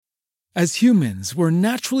As humans, we're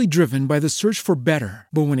naturally driven by the search for better.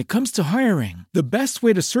 But when it comes to hiring, the best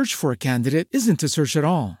way to search for a candidate isn't to search at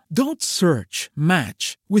all. Don't search,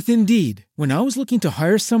 match with Indeed. When I was looking to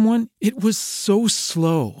hire someone, it was so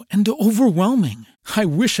slow and overwhelming. I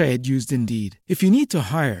wish I had used Indeed. If you need to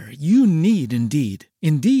hire, you need Indeed.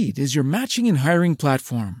 Indeed is your matching and hiring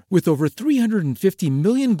platform with over 350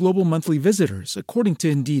 million global monthly visitors, according to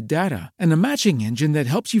Indeed data, and a matching engine that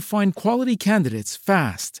helps you find quality candidates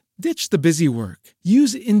fast. Ditch the busy work.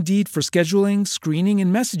 Use Indeed for scheduling, screening,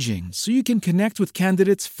 and messaging so you can connect with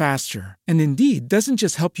candidates faster. And Indeed doesn't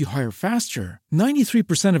just help you hire faster.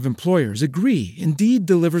 93% of employers agree Indeed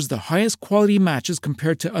delivers the highest quality matches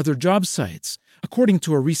compared to other job sites, according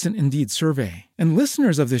to a recent Indeed survey. And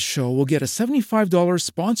listeners of this show will get a $75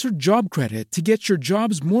 sponsored job credit to get your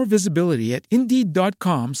jobs more visibility at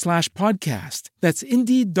Indeed.com/podcast. That's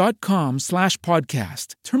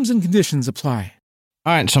Indeed.com/podcast. Terms and conditions apply.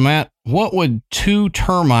 All right, so Matt, what would two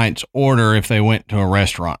termites order if they went to a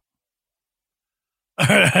restaurant?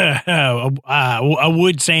 A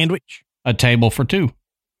wood sandwich. A table for two.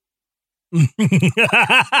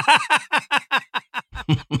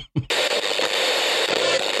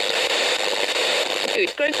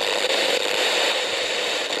 Good.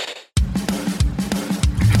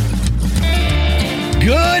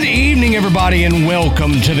 Good evening, everybody, and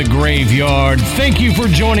welcome to the Graveyard. Thank you for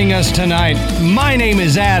joining us tonight. My name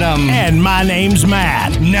is Adam. And my name's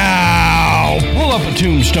Matt. Now, pull up a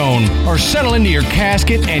tombstone or settle into your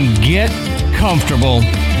casket and get comfortable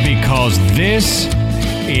because this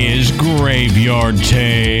is Graveyard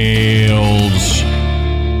Tales.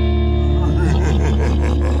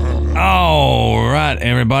 All right,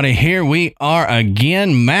 everybody, here we are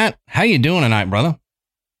again. Matt, how you doing tonight, brother?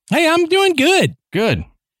 Hey, I'm doing good. Good.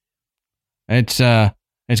 It's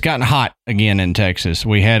gotten hot again in Texas.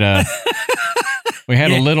 We had a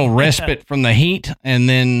a little respite from the heat, and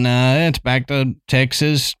then it's back to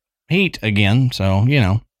Texas heat again. So, you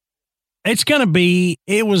know. It's going to be,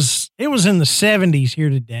 it was in the 70s here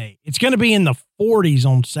today. It's going to be in the 40s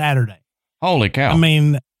on Saturday. Holy cow. I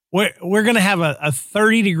mean, we're going to have a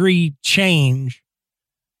 30-degree change.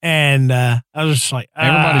 And I was just like,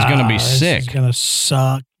 everybody's going to be sick. It's going to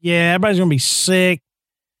suck. Yeah, everybody's going to be sick.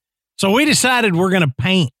 So we decided we're going to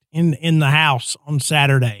paint in the house on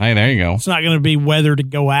Saturday. Hey, there you go. It's not going to be weather to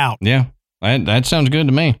go out. Yeah, that sounds good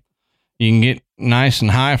to me. You can get nice and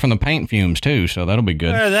high from the paint fumes, too, so that'll be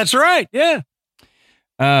good. That's right, yeah.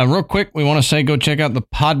 Real quick, we want to say go check out the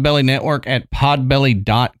Podbelly Network at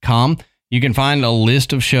podbelly.com. You can find a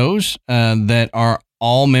list of shows that are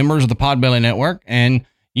all members of the Podbelly Network, and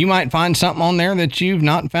you might find something on there that you've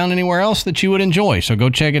not found anywhere else that you would enjoy. So go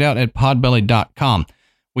check it out at podbelly.com.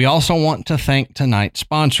 We also want to thank tonight's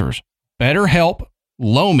sponsors, BetterHelp,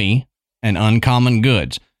 Lomi, and Uncommon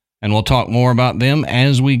Goods. And we'll talk more about them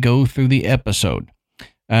as we go through the episode.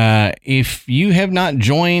 If you have not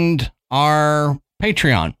joined our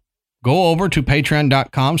Patreon, go over to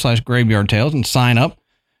patreon.com/graveyardtales and sign up.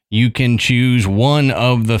 You can choose one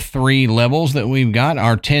of the three levels that we've got.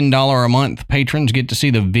 Our $10 a month patrons get to see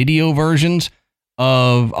the video versions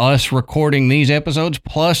of us recording these episodes,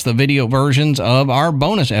 plus the video versions of our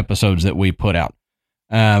bonus episodes that we put out.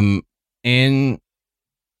 And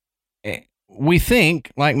we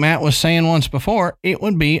think, like Matt was saying once before, it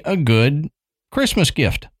would be a good Christmas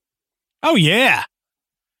gift. Oh, yeah.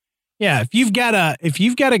 Yeah, if you've got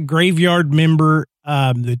a graveyard member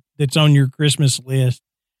that's on your Christmas list,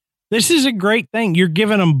 this is a great thing. You're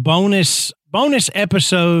giving them bonus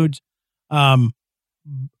episodes,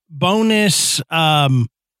 bonus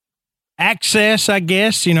access, I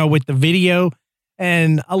guess, with the video,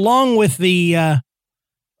 and along with the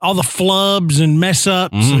all the flubs and mess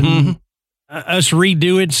ups and us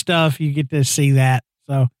redoing stuff, you get to see that.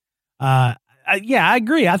 So, yeah, I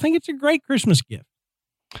agree. I think it's a great Christmas gift.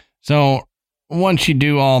 So once you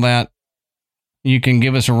do all that, you can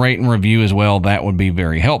give us a rate and review as well. That would be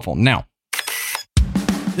very helpful. Now,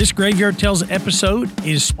 this Graveyard Tales episode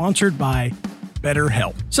is sponsored by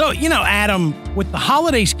BetterHelp. So, Adam, with the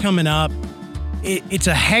holidays coming up, it's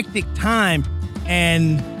a hectic time,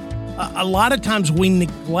 and a lot of times we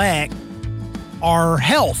neglect our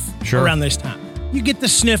health around this time. You get the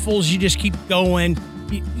sniffles, you just keep going,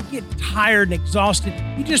 you get tired and exhausted,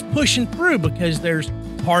 you're just pushing through because there's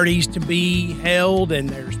parties to be held and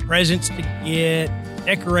there's presents to get,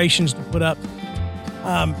 decorations to put up,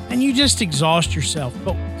 and you just exhaust yourself.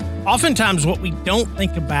 But oftentimes what we don't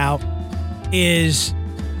think about is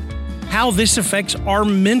how this affects our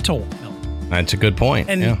mental health. That's a good point.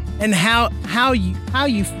 And how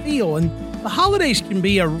you feel. And the holidays can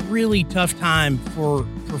be a really tough time for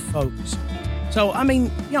folks. So, I mean,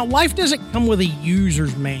 life doesn't come with a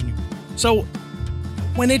user's manual. So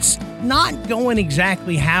when it's not going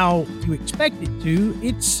exactly how you expect it to,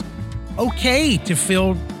 it's okay to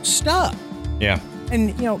feel stuck. Yeah.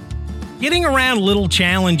 And, getting around little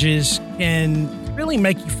challenges can really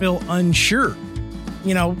make you feel unsure.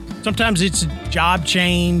 Sometimes it's a job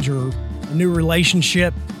change or a new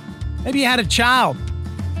relationship. Maybe you had a child.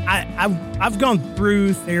 I've gone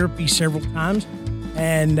through therapy several times,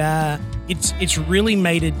 and it's really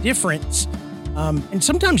made a difference. And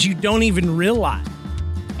sometimes you don't even realize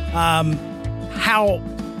how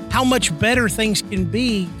much better things can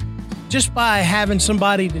be just by having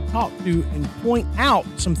somebody to talk to and point out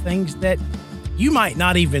some things that you might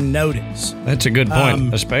not even notice. That's a good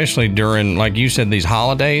point, especially during, like you said, these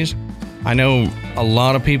holidays. I know a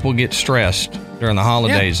lot of people get stressed during the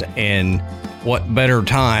holidays, and what better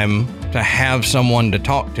time to have someone to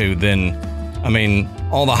talk to than,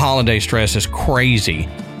 all the holiday stress is crazy.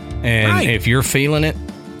 And if you're feeling it,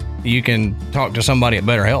 you can talk to somebody at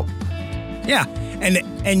BetterHelp. Yeah.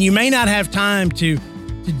 And you may not have time to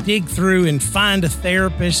dig through and find a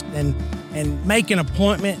therapist and make an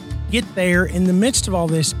appointment, get there in the midst of all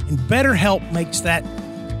this. And BetterHelp makes that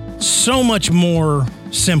so much more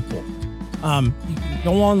simple. You can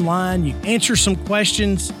go online, you answer some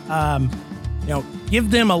questions,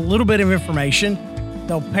 give them a little bit of information.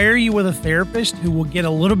 They'll pair you with a therapist who will get a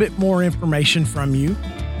little bit more information from you.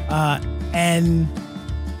 And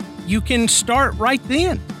you can start right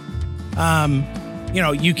then.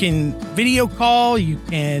 You can video call, you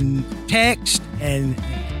can text and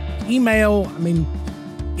email.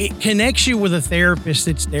 It connects you with a therapist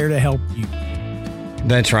that's there to help you.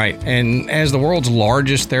 That's right. And as the world's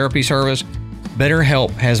largest therapy service,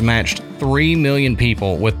 BetterHelp has matched 3 million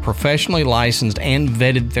people with professionally licensed and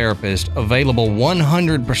vetted therapists available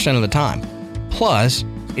 100% of the time. Plus,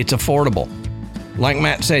 it's affordable. Like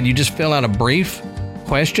Matt said, you just fill out a brief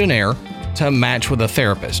questionnaire to match with a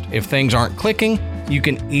therapist. If things aren't clicking, you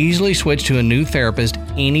can easily switch to a new therapist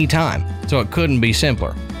anytime. So it couldn't be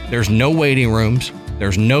simpler. There's no waiting rooms,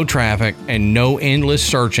 there's no traffic, and no endless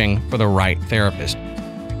searching for the right therapist.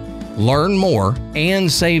 Learn more and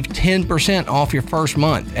save 10% off your first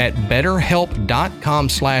month at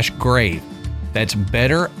betterhelp.com/grave. That's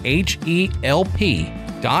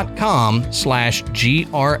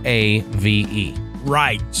betterhelp.com/GRAVE.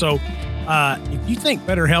 Right. So if you think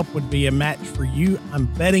BetterHelp would be a match for you, I'm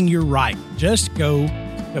betting you're right. Just go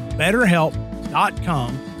to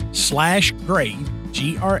betterhelp.com/grave,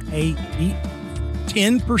 GRAVE,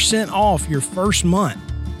 10% off your first month.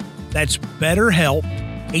 That's BetterHelp,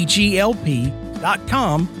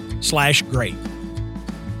 HELP.com/grave.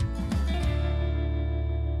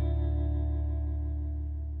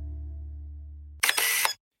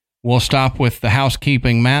 We'll stop with the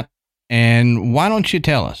housekeeping, Matt. And why don't you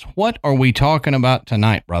tell us, what are we talking about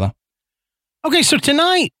tonight, brother? Okay, so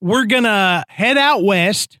tonight we're going to head out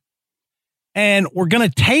west and we're going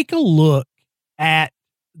to take a look at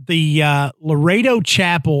the Laredo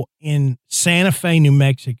Chapel in Santa Fe, New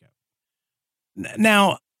Mexico.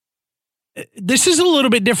 Now, this is a little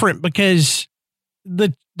bit different because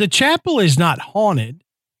the chapel is not haunted,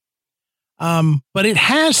 but it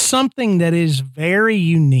has something that is very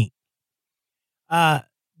unique.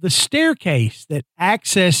 The staircase that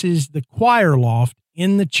accesses the choir loft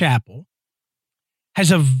in the chapel has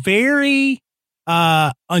a very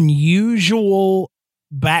unusual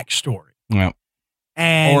backstory. Well,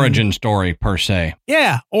 and origin story per se.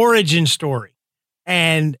 Yeah, origin story.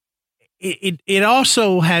 And it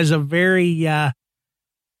also has a very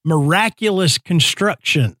miraculous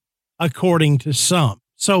construction, according to some.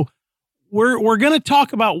 So we're going to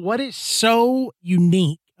talk about what is so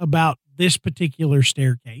unique about this particular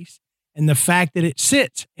staircase and the fact that it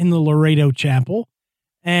sits in the Laredo Chapel,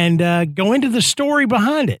 and go into the story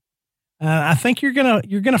behind it. I think you're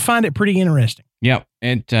gonna find it pretty interesting. Yep.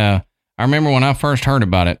 I remember when I first heard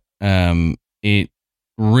about it, it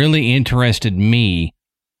really interested me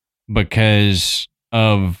because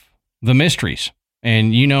of the mysteries.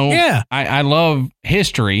 And, I love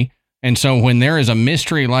history. And so when there is a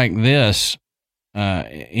mystery like this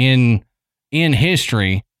in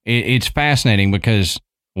history, it's fascinating because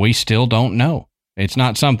we still don't know. It's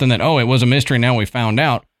not something that, it was a mystery, now we found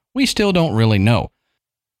out. We still don't really know.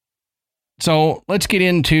 So let's get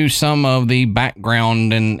into some of the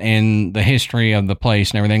background and the history of the place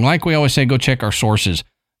and everything. Like we always say, go check our sources.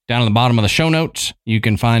 Down at the bottom of the show notes, you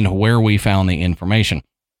can find where we found the information.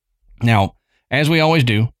 Now, as we always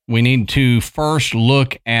do, we need to first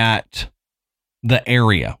look at the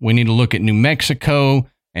area. We need to look at New Mexico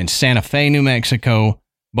and Santa Fe, New Mexico,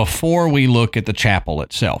 before we look at the chapel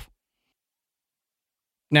itself.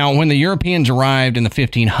 Now, when the Europeans arrived in the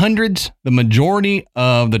 1500s, the majority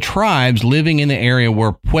of the tribes living in the area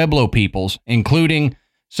were Pueblo peoples, including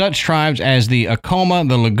such tribes as the Acoma,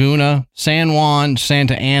 the Laguna, San Juan,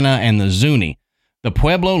 Santa Ana, and the Zuni. The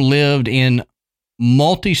Pueblo lived in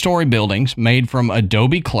multi-story buildings made from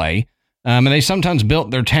adobe clay, and they sometimes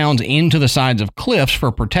built their towns into the sides of cliffs for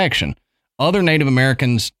protection. Other Native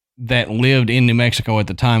Americans that lived in New Mexico at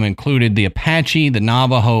the time included the Apache, the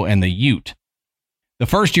Navajo, and the Ute. The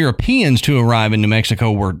first Europeans to arrive in New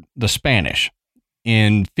Mexico were the Spanish.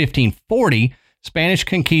 In 1540, Spanish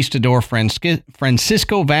conquistador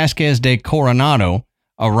Francisco Vasquez de Coronado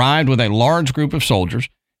arrived with a large group of soldiers.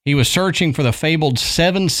 He was searching for the fabled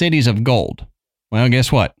 7 cities of gold. Well,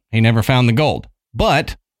 guess what? He never found the gold,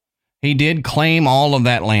 but he did claim all of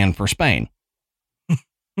that land for Spain.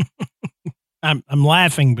 I'm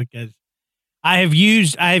laughing because I have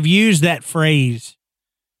used that phrase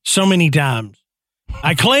so many times.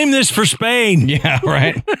 I claim this for Spain. Yeah,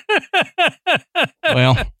 right.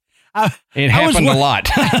 Well, it happened a lot.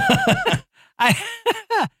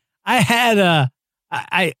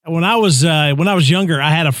 When I was younger, I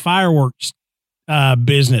had a fireworks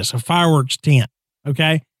business, a fireworks tent.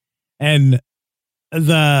 Okay, and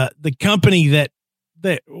the company that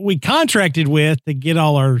we contracted with to get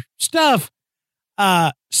all our stuff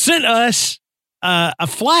sent us a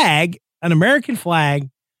flag, an American flag,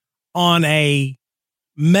 on a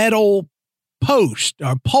metal post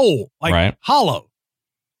or pole, like right. hollow.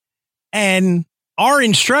 And our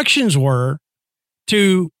instructions were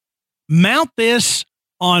to mount this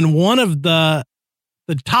on one of the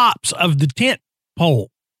tops of the tent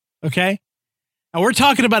pole. Okay. Now we're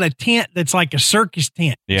talking about a tent that's like a circus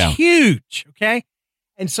tent. Yeah. It's huge. Okay.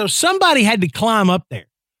 And so somebody had to climb up there.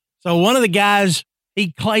 So one of the guys,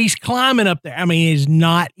 he's climbing up there. I mean, it's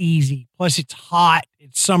not easy. Plus it's hot.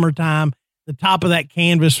 It's summertime. The top of that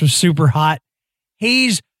canvas was super hot.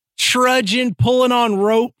 He's trudging, pulling on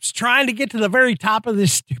ropes, trying to get to the very top of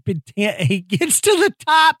this stupid tent. He gets to the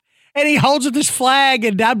top and he holds up this flag,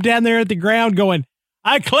 and I'm down there at the ground going,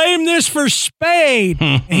 I claim this for Spain.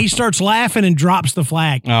 And he starts laughing and drops the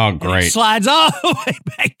flag. Oh, great. And it slides all the way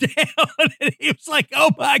back down. And he was like, oh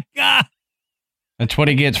my God. That's what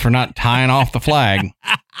he gets for not tying off the flag.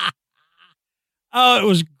 Oh, it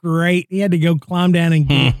was great. He had to go climb down and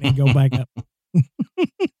get it and go back up.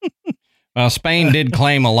 Well, Spain did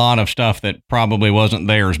claim a lot of stuff that probably wasn't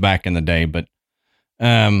theirs back in the day, but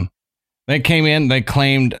they came in, they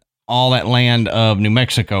claimed all that land of New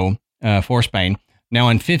Mexico for Spain. Now,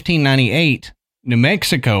 in 1598, New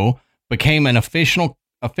Mexico became an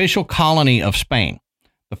official colony of Spain.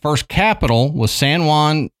 The first capital was San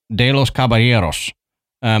Juan de los Caballeros.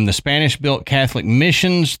 The Spanish built Catholic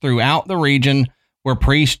missions throughout the region where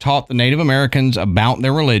priests taught the Native Americans about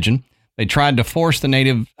their religion. They tried to force the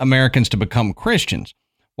Native Americans to become Christians.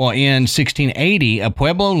 Well, in 1680, a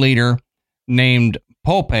Pueblo leader named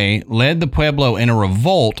Pope led the Pueblo in a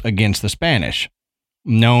revolt against the Spanish,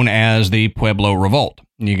 known as the Pueblo Revolt.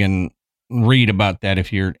 You can read about that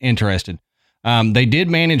if you're interested. They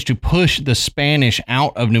did manage to push the Spanish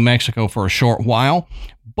out of New Mexico for a short while,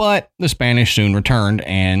 but the Spanish soon returned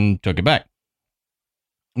and took it back.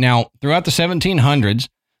 Now, throughout the 1700s,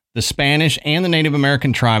 the Spanish and the Native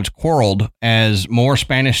American tribes quarreled as more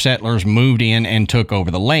Spanish settlers moved in and took over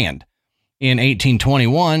the land. In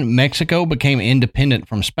 1821, Mexico became independent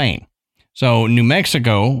from Spain. So New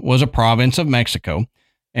Mexico was a province of Mexico,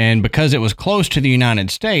 and because it was close to the United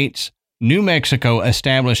States, New Mexico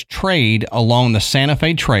established trade along the Santa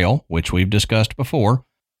Fe Trail, which we've discussed before,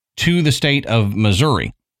 to the state of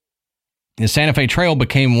Missouri. The Santa Fe Trail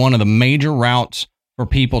became one of the major routes for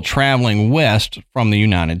people traveling west from the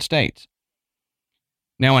United States.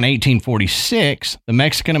 Now, in 1846, the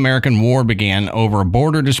Mexican-American War began over a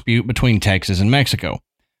border dispute between Texas and Mexico.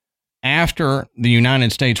 After the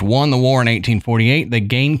United States won the war in 1848, they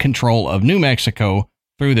gained control of New Mexico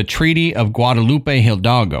through the Treaty of Guadalupe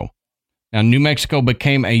Hidalgo. Now, New Mexico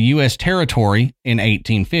became a U.S. territory in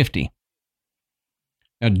 1850.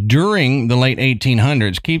 Now, during the late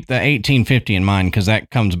 1800s, keep the 1850 in mind because that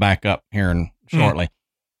comes back up here shortly.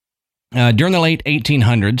 During the late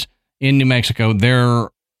 1800s in New Mexico, there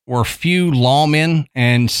were few lawmen,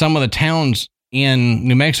 and some of the towns in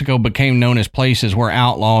New Mexico became known as places where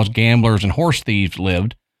outlaws, gamblers, and horse thieves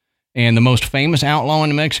lived. And the most famous outlaw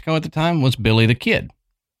in New Mexico at the time was Billy the Kid.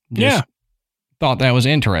 Just thought that was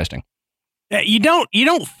interesting. You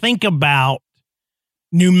don't think about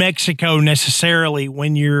New Mexico necessarily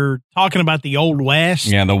when you're talking about the Old West.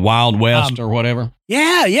 Yeah, the Wild West or whatever.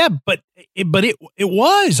 Yeah, but it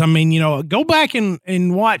was. I mean, go back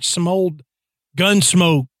and watch some old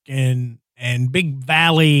Gunsmoke and Big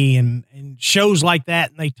Valley and shows like that.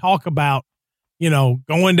 And they talk about,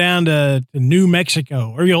 going down to New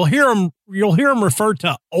Mexico, or you'll hear them refer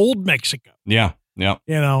to Old Mexico. Yeah. Yeah.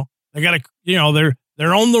 They got to,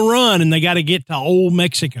 they're on the run and they got to get to Old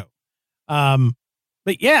Mexico.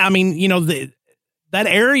 But yeah, I mean, that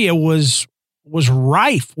area was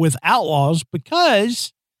rife with outlaws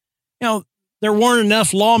because, there weren't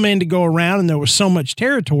enough lawmen to go around, and there was so much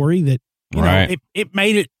territory that, it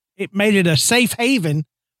made it a safe haven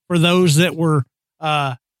for those that were,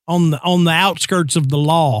 on the outskirts of the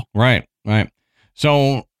law. Right.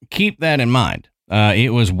 So keep that in mind.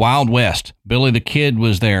 It was Wild West. Billy the Kid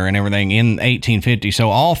was there and everything in 1850. So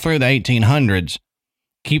all through the 1800s,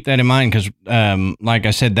 keep that in mind because, like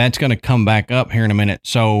I said, that's going to come back up here in a minute.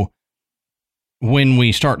 So when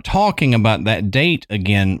we start talking about that date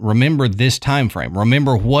again, remember this time frame.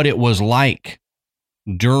 Remember what it was like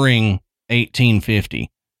during 1850,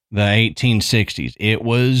 the 1860s. It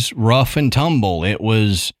was rough and tumble. It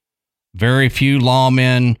was very few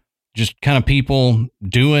lawmen, just kind of people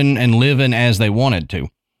doing and living as they wanted to.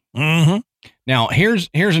 Mm-hmm. Now, here's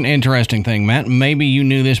an interesting thing, Matt. Maybe you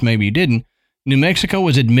knew this, maybe you didn't. New Mexico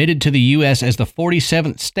was admitted to the U.S. as the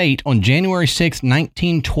 47th state on January 6,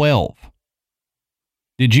 1912.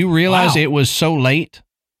 Did you realize it was so late?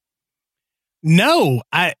 No,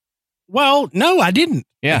 I didn't.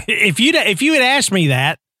 Yeah. If you had asked me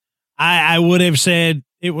that, I would have said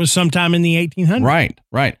it was sometime in the 1800s.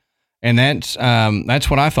 Right. And that's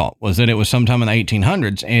what I thought, was that it was sometime in the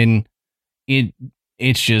 1800s. And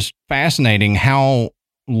it's just fascinating how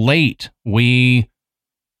late we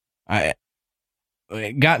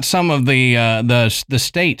got some of the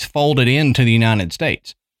states folded into the United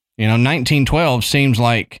States. 1912 seems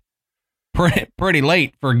like pretty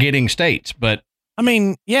late for getting states, but I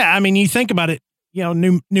mean, you think about it,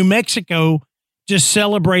 New Mexico just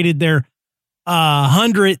celebrated their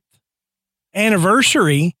 100th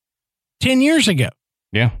anniversary 10 years ago.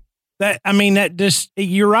 Yeah.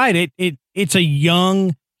 You're right. It's a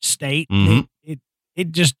young state. Mm-hmm.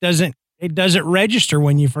 It just doesn't register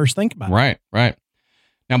when you first think about it. Right.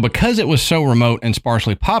 Now, because it was so remote and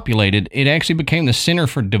sparsely populated, it actually became the center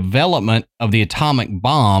for development of the atomic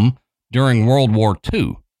bomb during World War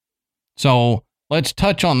II. So let's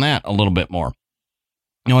touch on that a little bit more.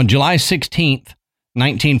 On July 16th,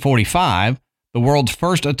 1945, the world's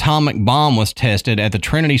first atomic bomb was tested at the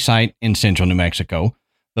Trinity site in central New Mexico.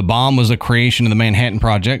 The bomb was the creation of the Manhattan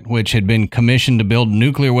Project, which had been commissioned to build a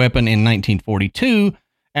nuclear weapon in 1942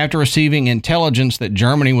 after receiving intelligence that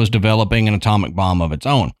Germany was developing an atomic bomb of its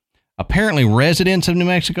own. Apparently, residents of New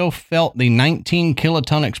Mexico felt the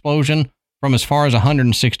 19-kiloton explosion from as far as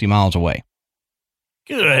 160 miles away.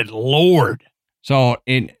 Good Lord. So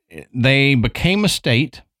they became a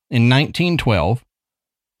state in 1912.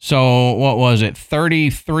 So what was it?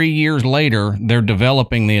 33 years later, they're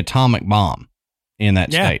developing the atomic bomb in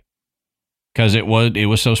that state because it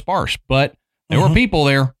was so sparse. But there were people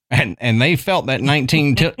there, and they felt that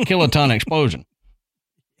 19 kiloton explosion.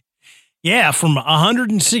 Yeah, from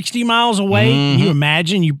 160 miles away. Can you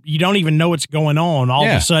imagine? You don't even know what's going on. All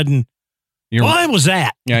of a sudden, what was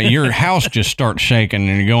that? Yeah, your house just starts shaking,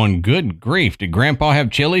 and you're going, good grief, did Grandpa have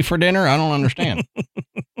chili for dinner? I don't understand.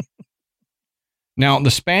 Now,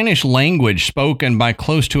 the Spanish language spoken by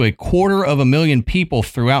close to 250,000 people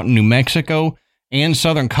throughout New Mexico and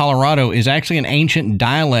southern Colorado is actually an ancient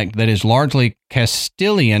dialect that is largely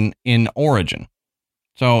Castilian in origin.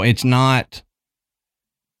 So it's not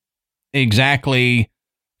exactly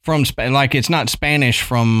from it's not Spanish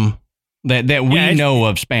from that we know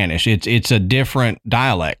of Spanish. It's a different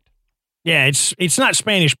dialect. Yeah, it's not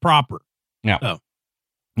Spanish proper. Yeah. So.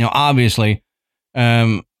 Now, obviously,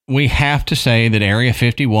 we have to say that Area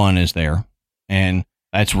 51 is there, and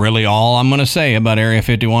that's really all I'm going to say about Area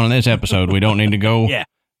 51 in this episode. We don't need to go. Yeah.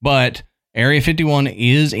 But Area 51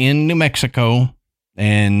 is in New Mexico,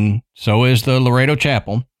 and so is the Laredo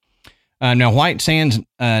Chapel. Now, White Sands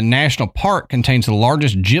National Park contains the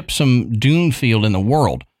largest gypsum dune field in the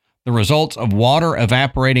world. The results of water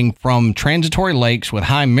evaporating from transitory lakes with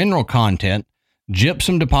high mineral content,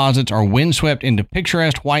 gypsum deposits are windswept into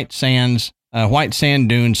picturesque white sand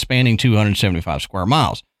dunes spanning 275 square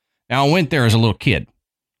miles. Now, I went there as a little kid.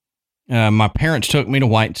 My parents took me to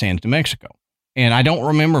White Sands, New Mexico, and I don't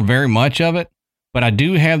remember very much of it, but I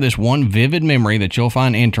do have this one vivid memory that you'll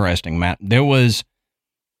find interesting, Matt. There was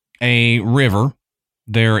a river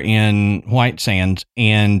there in White Sands,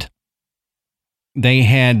 and they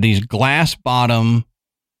had these glass bottom,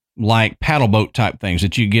 like paddle boat type things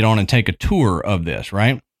that you get on and take a tour of this,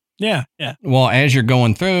 right? Yeah, yeah. Well, as you're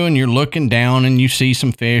going through and you're looking down and you see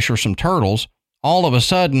some fish or some turtles, all of a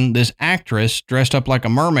sudden, this actress dressed up like a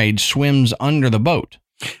mermaid swims under the boat.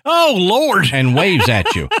 Oh, Lord. And waves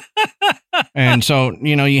at you. And so,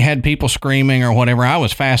 you had people screaming or whatever. I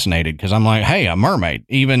was fascinated because I'm like, hey, a mermaid.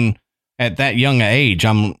 Even at that young age,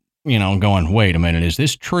 I'm, going, wait a minute, is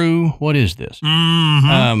this true? What is this?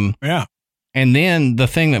 Mm-hmm. Yeah. And then the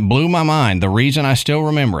thing that blew my mind, the reason I still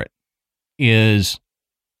remember it, is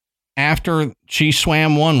after she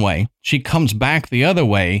swam one way, she comes back the other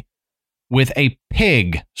way with a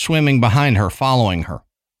pig swimming behind her, following her.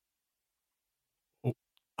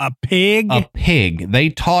 A pig? A pig. They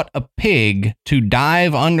taught a pig to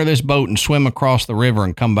dive under this boat and swim across the river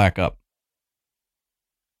and come back up.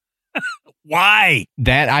 Why?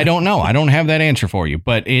 That I don't know. I don't have that answer for you,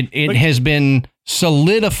 but it has been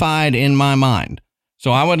solidified in my mind. So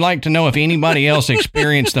I would like to know if anybody else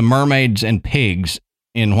experienced the mermaids and pigs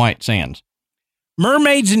in White Sands.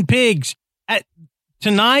 Mermaids and pigs.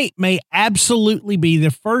 Tonight may absolutely be the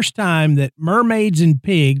first time that mermaids and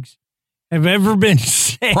pigs have ever been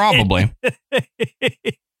said. Probably.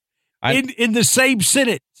 in the same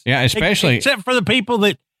sentence. Yeah, especially. Except for the people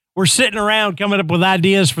that were sitting around coming up with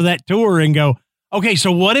ideas for that tour and go, okay,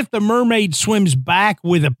 so what if the mermaid swims back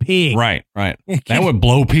with a pig? Right. That would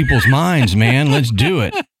blow people's minds, man. Let's do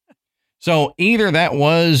it. So either that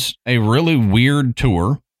was a really weird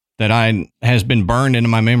tour that has been burned into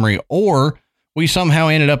my memory, or we somehow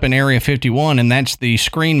ended up in Area 51, and that's the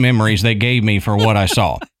screen memories they gave me for what I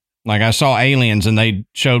saw. Like I saw aliens and they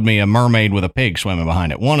showed me a mermaid with a pig swimming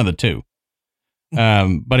behind it. One of the two.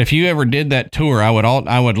 But if you ever did that tour, I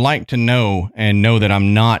would like to know that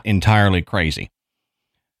I'm not entirely crazy.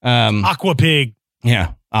 Aqua pig.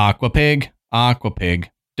 Yeah. Aqua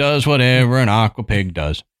pig does whatever an aqua pig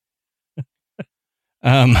does.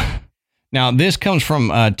 Now this comes from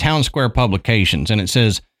Town Square Publications, and it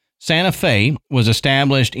says Santa Fe was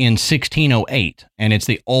established in 1608, and it's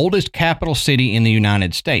the oldest capital city in the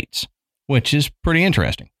United States, which is pretty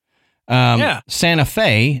interesting. Santa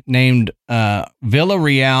Fe, named Villa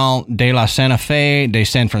Real de la Santa Fe de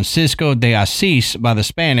San Francisco de Asís by the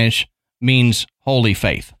Spanish, means holy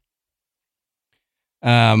faith.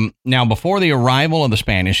 Now, before the arrival of the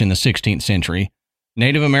Spanish in the 16th century,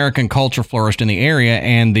 Native American culture flourished in the area,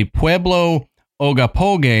 and the Pueblo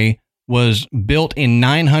Ogapogue was built in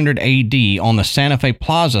 900 AD on the Santa Fe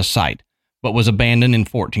Plaza site, but was abandoned in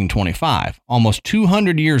 1425. Almost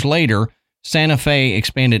 200 years later, Santa Fe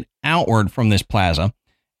expanded outward from this plaza,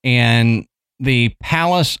 and the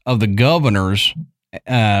Palace of the Governors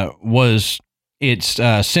was its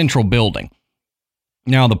central building.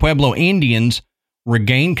 Now, the Pueblo Indians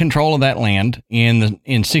regained control of that land in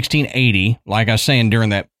 1680, like I was saying, during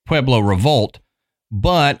that Pueblo Revolt,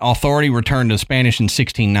 but authority returned to the Spanish in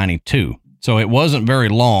 1692. So it wasn't very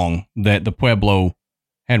long that the Pueblo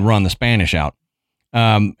had run the Spanish out.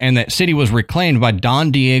 And that city was reclaimed by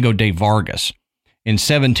Don Diego de Vargas. In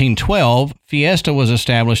 1712, Fiesta was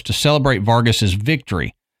established to celebrate Vargas's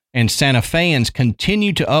victory, and Santa Feans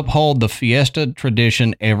continue to uphold the Fiesta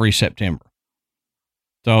tradition every September.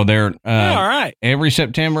 So they're all right. Every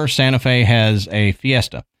September, Santa Fe has a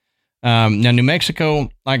fiesta. Now, New Mexico,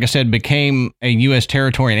 like I said, became a U.S.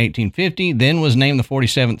 territory in 1850, then was named the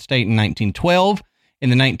 47th state in 1912.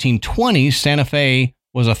 In the 1920s, Santa Fe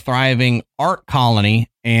was a thriving art colony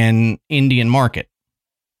and Indian market,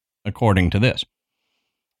 according to this.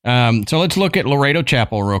 So let's look at Laredo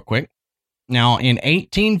Chapel real quick. Now, in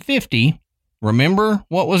 1850, remember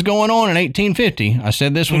what was going on in 1850? I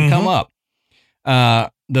said this would come up.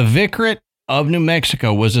 The Vicariate of New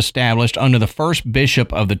Mexico was established under the first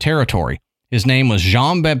bishop of the territory. His name was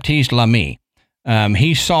Jean-Baptiste Lamy.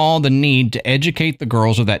 He saw the need to educate the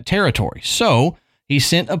girls of that territory. So he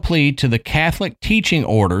sent a plea to the Catholic teaching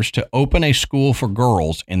orders to open a school for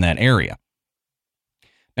girls in that area.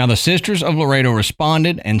 Now, the Sisters of Laredo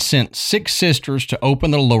responded and sent 6 sisters to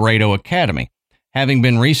open the Laredo Academy. Having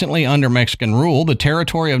been recently under Mexican rule, the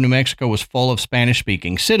territory of New Mexico was full of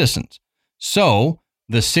Spanish-speaking citizens. So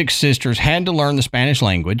the 6 sisters had to learn the Spanish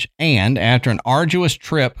language, and after an arduous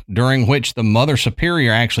trip during which the Mother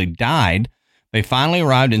Superior actually died, they finally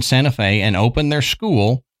arrived in Santa Fe and opened their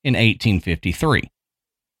school in 1853.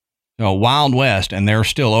 So Wild West, and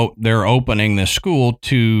they're opening this school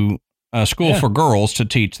to school for girls to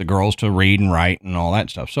teach the girls to read and write and all that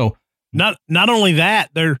stuff. So not only that,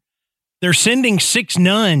 they're sending 6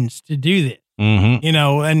 nuns to do this. Mm-hmm.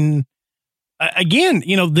 And again,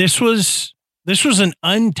 this was an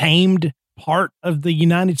untamed part of the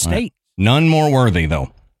United States. Right. None more worthy,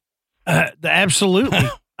 though. Absolutely.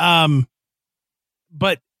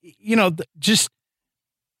 But just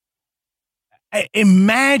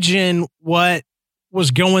imagine what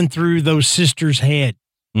was going through those sisters' head?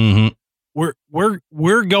 Mm-hmm.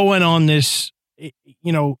 We're going on this,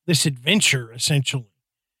 this adventure essentially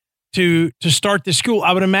to start the school.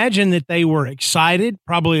 I would imagine that they were excited,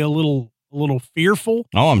 probably a little fearful.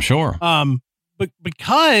 Oh, I'm sure. But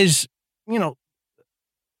because,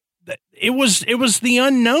 it was the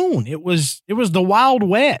unknown. It was the Wild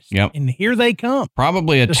West. Yep. And here they come.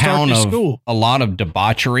 Probably a town of school. A lot of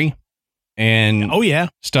debauchery and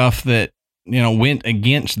stuff that, went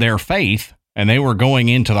against their faith, and they were going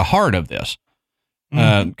into the heart of this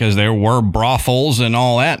because there were brothels and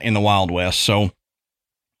all that in the Wild West. So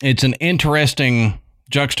it's an interesting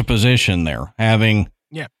juxtaposition there, having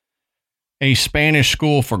a Spanish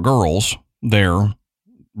school for girls there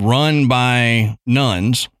run by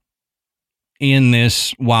nuns in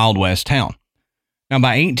this Wild West town. Now,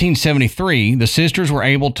 by 1873, the sisters were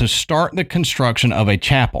able to start the construction of a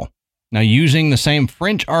chapel. Now, using the same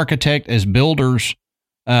French architect as builders,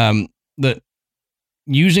 using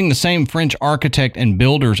the same French architect and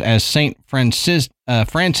builders as St. Francis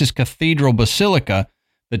Cathedral Basilica,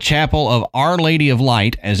 the Chapel of Our Lady of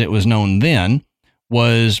Light, as it was known then,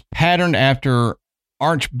 was patterned after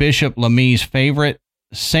Archbishop Lemie's favorite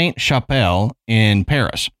Sainte Chapelle in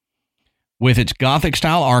Paris. With its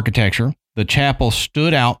Gothic-style architecture, the chapel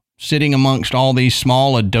stood out, sitting amongst all these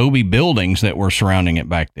small adobe buildings that were surrounding it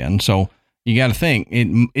back then. So you got to think,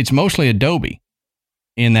 it's mostly adobe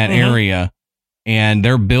in that area, and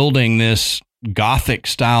they're building this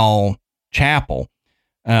Gothic-style chapel.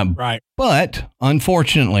 Right. But,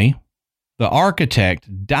 unfortunately, the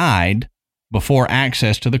architect died before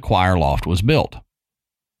access to the choir loft was built.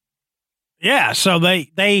 Yeah, so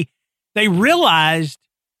they realized,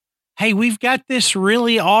 hey, we've got this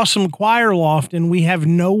really awesome choir loft, and we have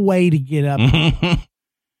no way to get up.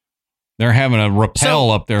 They're having a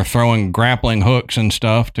rappel up there, throwing grappling hooks and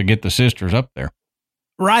stuff to get the sisters up there.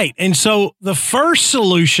 Right, and so the first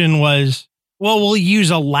solution was, we'll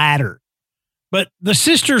use a ladder. But the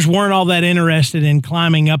sisters weren't all that interested in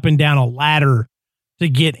climbing up and down a ladder to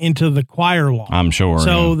get into the choir loft. I'm sure.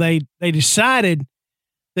 So they decided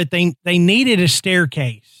that they needed a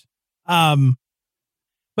staircase. But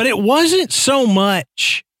it wasn't so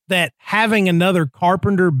much that having another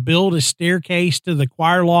carpenter build a staircase to the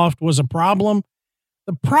choir loft was a problem.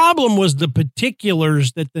 The problem was the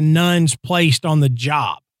particulars that the nuns placed on the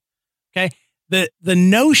job. Okay. The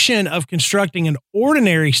notion of constructing an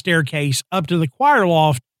ordinary staircase up to the choir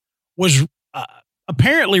loft was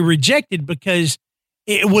apparently rejected because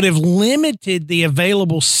it would have limited the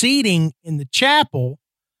available seating in the chapel,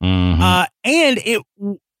 and it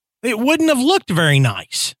wouldn't have looked very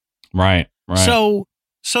nice. Right. So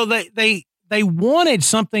they wanted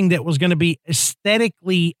something that was going to be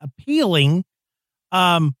aesthetically appealing,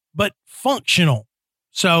 but functional.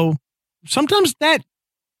 So sometimes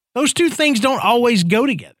those two things don't always go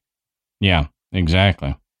together. Yeah,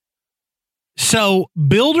 exactly. So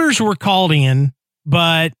builders were called in,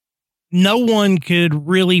 but no one could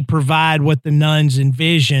really provide what the nuns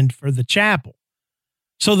envisioned for the chapel.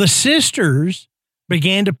 So the sisters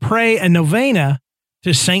began to pray a novena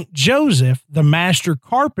to St. Joseph, the master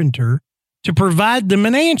carpenter, to provide them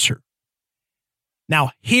an answer.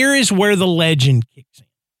 Now, here is where the legend kicks in.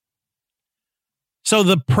 So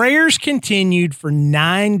the prayers continued for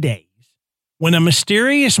 9 days when a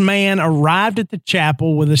mysterious man arrived at the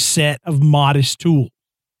chapel with a set of modest tools.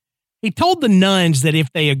 He told the nuns that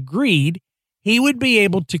if they agreed, he would be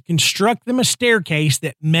able to construct them a staircase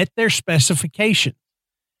that met their specifications.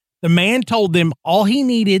 The man told them all he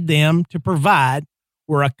needed them to provide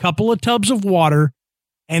were a couple of tubs of water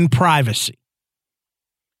and privacy.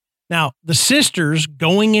 Now, the sisters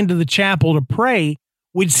going into the chapel to pray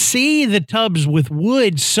would see the tubs with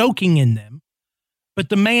wood soaking in them, but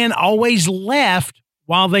the man always left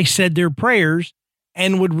while they said their prayers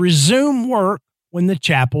and would resume work when the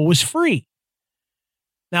chapel was free.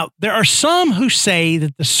 Now, there are some who say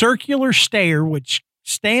that the circular stair, which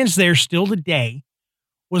stands there still today,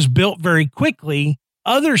 was built very quickly.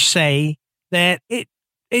 Others say that it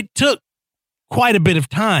took quite a bit of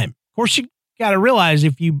time. Of course, you got to realize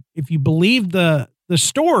if you believe the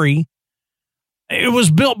story, it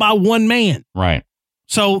was built by one man. Right.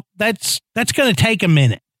 So that's going to take a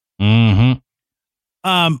minute.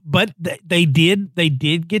 But they did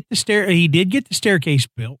get the stair. He did get the staircase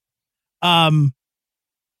built. And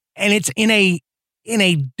it's in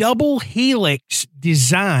a double helix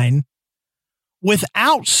design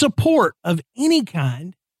without support of any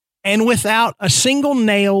kind and without a single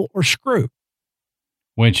nail or screw.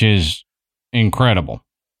 Which is incredible.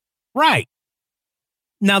 Right.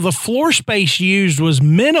 Now, the floor space used was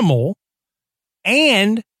minimal,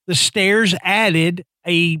 and the stairs added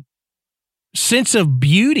a sense of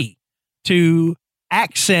beauty to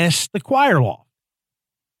access the choir loft.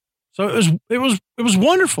 So it was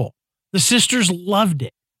wonderful. The sisters loved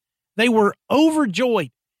it. They were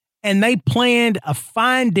overjoyed, and they planned a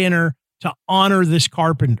fine dinner to honor this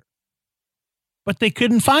carpenter. But they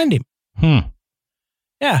couldn't find him.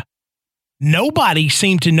 Yeah. Nobody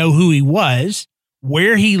seemed to know who he was,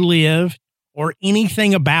 where he lived, or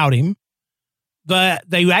anything about him.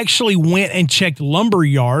 They actually went and checked lumber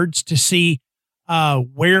yards to see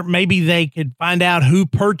where maybe they could find out who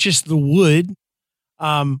purchased the wood.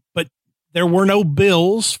 But there were no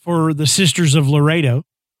bills for the Sisters of Laredo.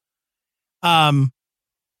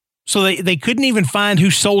 So they couldn't even find who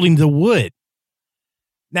sold him the wood.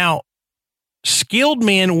 Now, skilled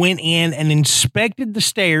men went in and inspected the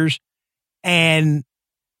stairs, and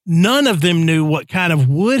none of them knew what kind of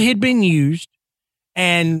wood had been used.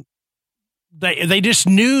 And they just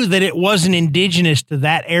knew that it wasn't indigenous to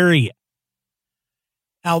that area.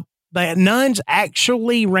 Now, the nuns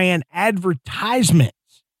actually ran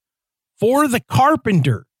advertisements for the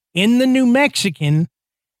carpenter in the New Mexican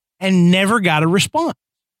and never got a response.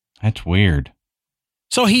 That's weird.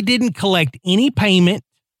 So he didn't collect any payment,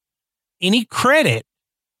 any credit.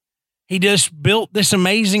 He just built this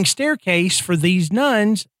amazing staircase for these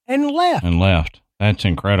nuns and left. That's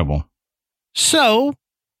incredible. So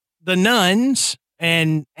the nuns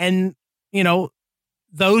and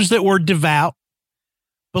those that were devout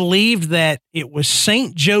believed that it was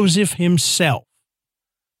Saint Joseph himself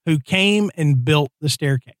who came and built the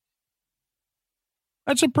staircase.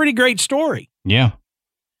 That's a pretty great story. Yeah.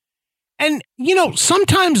 And,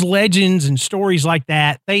 sometimes legends and stories like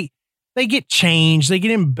that, they get changed, they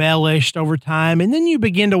get embellished over time. And then you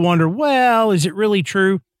begin to wonder, well, is it really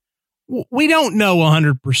true? We don't know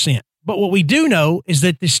 100%. But what we do know is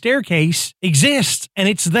that the staircase exists and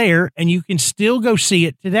it's there and you can still go see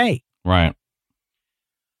it today. Right.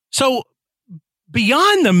 So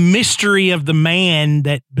beyond the mystery of the man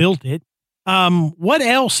that built it, what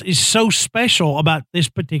else is so special about this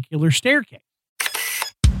particular staircase?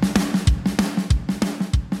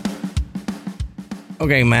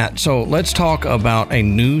 Okay, Matt, so let's talk about a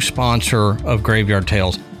new sponsor of Graveyard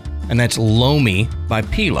Tales, and that's Lomi by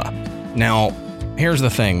Pila. Now, here's the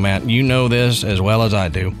thing, Matt. You know this as well as I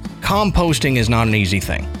do. Composting is not an easy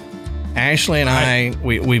thing. Ashley and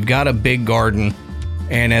we've got a big garden,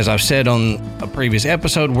 and as I've said on a previous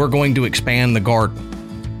episode, we're going to expand the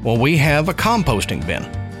garden. Well, we have a composting bin,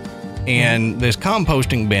 and this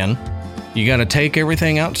composting bin, you got to take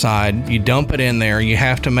everything outside, you dump it in there, you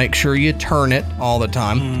have to make sure you turn it all the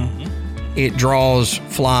time. Mm-hmm. It draws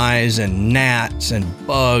flies and gnats and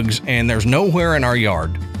bugs, and there's nowhere in our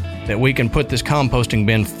yard that we can put this composting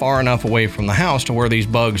bin far enough away from the house to where these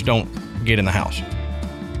bugs don't get in the house.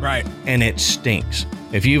 Right. And it stinks.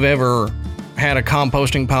 If you've ever had a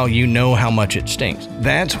composting pile, you know how much it stinks.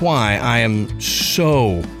 That's why I am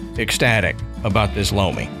so ecstatic about this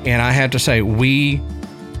Lomi. And I have to say, we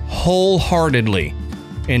wholeheartedly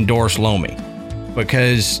endorse Lomi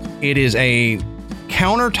because it is a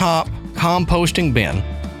countertop composting bin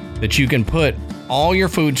that you can put all your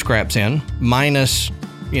food scraps in, minus,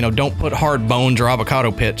 don't put hard bones or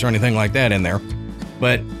avocado pits or anything like that in there.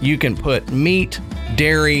 But you can put meat,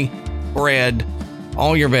 dairy, bread,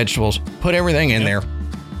 all your vegetables, put everything in there.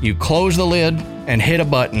 You close the lid and hit a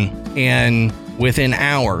button, and within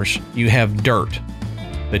hours, you have dirt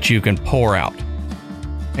that you can pour out.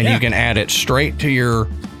 And you can add it straight to your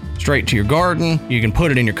garden. You can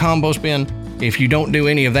put it in your compost bin. If you don't do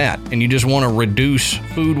any of that and you just want to reduce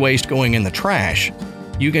food waste going in the trash,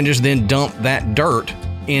 you can just then dump that dirt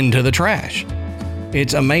into the trash.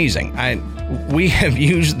 It's amazing. We have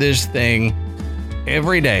used this thing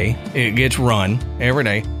every day. It gets run every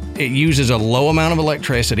day. It uses a low amount of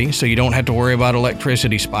electricity, so you don't have to worry about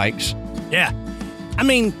electricity spikes. Yeah. I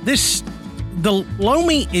mean, the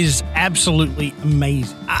Lomi is absolutely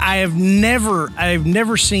amazing. I've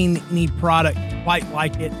never seen any product quite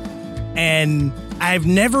like it, and I've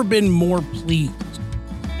never been more pleased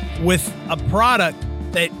with a product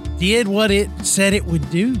that did what it said it would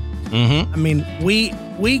do. Mm-hmm. I mean,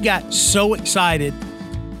 we got so excited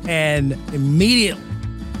and immediately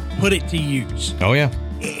put it to use. Oh yeah,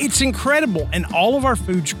 it's incredible, and all of our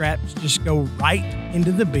food scraps just go right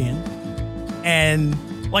into the bin. And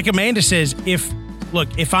like Amanda says, if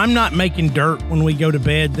I'm not making dirt when we go to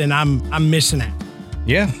bed, then I'm missing out.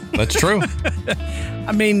 Yeah, that's true.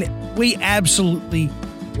 I mean, we absolutely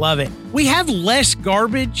love it. We have less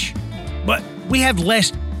garbage, but we have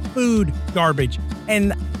less food garbage.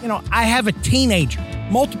 And, I have a teenager,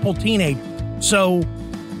 multiple teenagers. So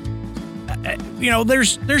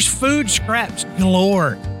there's food scraps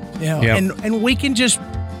galore, and we can just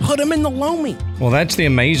put them in the Lomi. Well, that's the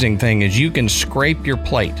amazing thing is you can scrape your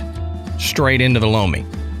plate straight into the Lomi.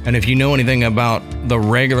 And if you know anything about the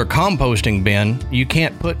regular composting bin, you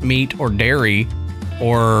can't put meat or dairy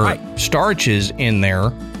or starches in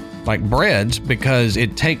there like breads because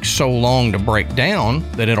it takes so long to break down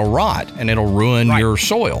that it'll rot and it'll ruin your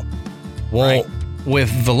soil. Well,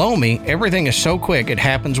 with the Lomi, everything is so quick, it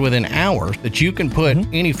happens within hours that you can put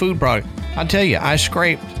any food product. I'll tell you, I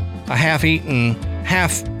scraped a half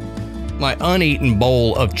uneaten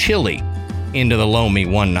bowl of chili into the Lomi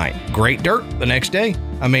one night. Great dirt the next day.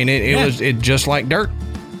 I mean, it was just like dirt.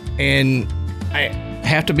 And I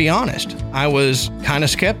have to be honest, I was kind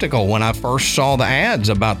of skeptical when I first saw the ads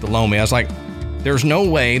about the Lomi. I was like, there's no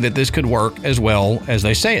way that this could work as well as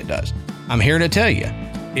they say it does. I'm here to tell you,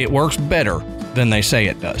 it works better than they say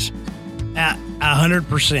it does.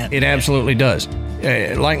 100%. It absolutely does.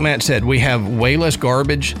 Like Matt said, we have way less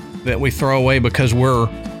garbage that we throw away because we're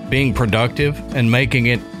being productive and making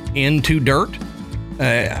it into dirt.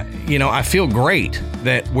 I feel great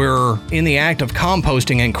that we're in the act of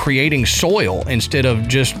composting and creating soil instead of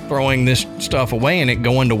just throwing this stuff away and it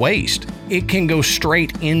going to waste. It can go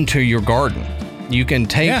straight into your garden. You can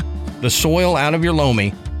take the soil out of your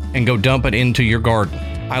Lomi and go dump it into your garden.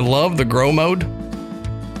 I love the grow mode.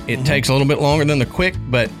 It takes a little bit longer than the quick,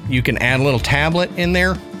 but you can add a little tablet in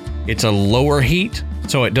there. It's a lower heat,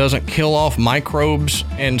 so it doesn't kill off microbes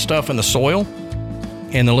and stuff in the soil.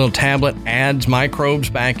 And the little tablet adds microbes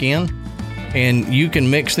back in. And you can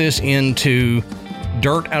mix this into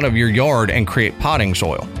dirt out of your yard and create potting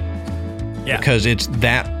soil. Yeah. Because it's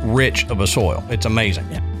that rich of a soil. It's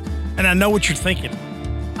amazing. Yeah. And I know what you're thinking.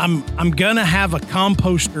 I'm going to have a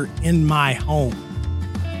composter in my home.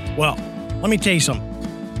 Well, let me tell you something.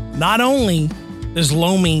 Not only does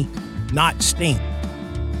Lomi not stink,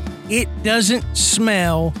 it doesn't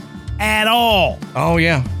smell at all. Oh,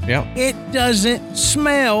 yeah. Yeah. It doesn't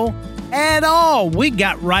smell at all. We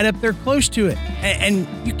got right up there close to it. And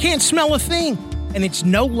you can't smell a thing. And it's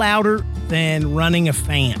no louder than running a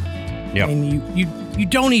fan. Yep. And you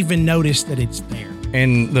don't even notice that it's there.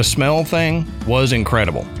 And the smell thing was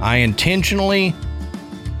incredible. I intentionally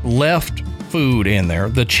left food in there,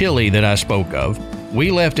 the chili that I spoke of. We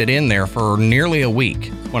left it in there for nearly a week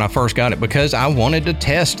when I first got it because I wanted to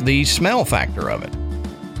test the smell factor of it.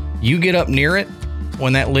 You get up near it,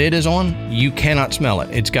 when that lid is on, you cannot smell it.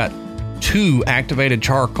 It's got 2 activated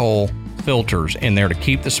charcoal filters in there to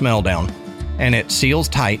keep the smell down, and it seals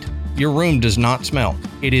tight. Your room does not smell.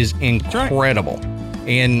 It is incredible. Right.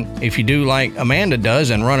 And if you do like Amanda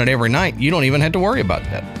does and run it every night, you don't even have to worry about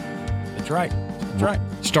that. That's right. That's right.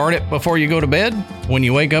 Start it before you go to bed. When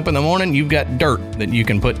you wake up in the morning, you've got dirt that you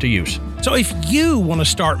can put to use. So if you want to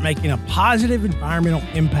start making a positive environmental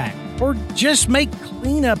impact or just make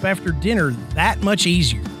cleanup after dinner that much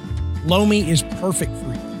easier, Lomi is perfect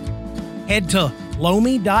for you. Head to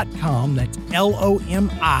Lomi.com, that's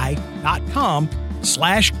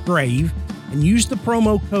LOMI.com/grave, and use the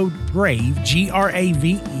promo code GRAVE,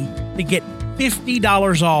 GRAVE, to get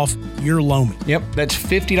 $50 off your Lomi. Yep, that's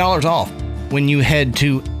 $50 off when you head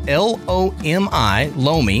to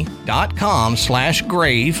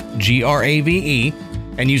Lomi.com/grave, GRAVE,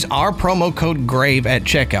 and use our promo code GRAVE at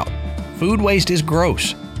checkout. Food waste is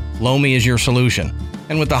gross. Lomi is your solution.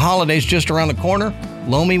 And with the holidays just around the corner,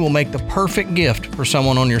 Lomi will make the perfect gift for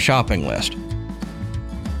someone on your shopping list.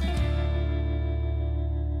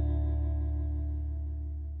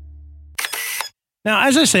 Now,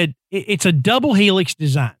 as I said, it's a double helix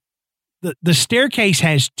design. The staircase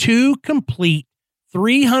has 2 complete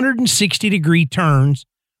 360-degree turns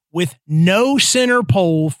with no center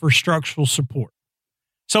pole for structural support.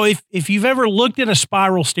 So if you've ever looked at a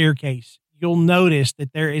spiral staircase, you'll notice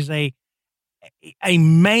that there is a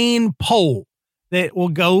main pole that will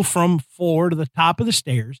go from floor to the top of the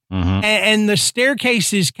stairs. Mm-hmm. And the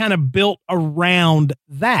staircase is kind of built around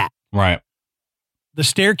that. Right. The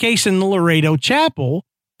staircase in the Laredo Chapel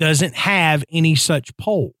doesn't have any such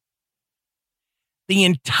pole. The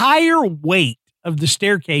entire weight of the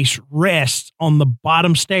staircase rests on the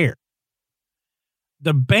bottom stair.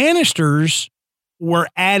 The banisters were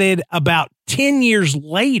added about 10 years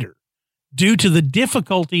later due to the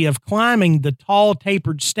difficulty of climbing the tall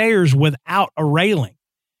tapered stairs without a railing.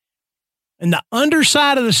 And the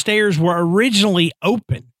underside of the stairs were originally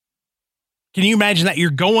open. Can you imagine that?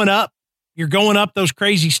 You're going up those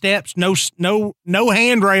crazy steps, no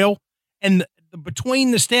handrail, and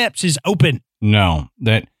between the steps is open. No,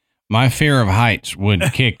 that my fear of heights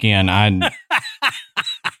would kick in. I'd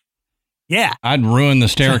ruin the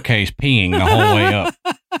staircase peeing the whole way up.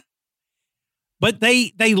 But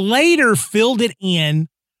they later filled it in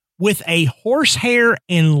with a horsehair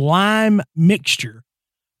and lime mixture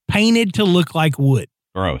painted to look like wood.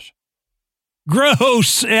 Gross.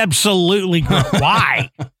 Gross. Absolutely gross. Why?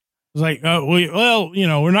 It's like,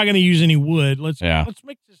 we're not going to use any wood. Let's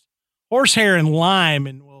mix this horsehair and lime,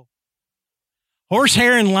 and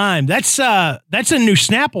horsehair and lime. That's a new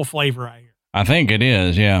Snapple flavor, I hear. I think it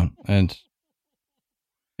is. Yeah.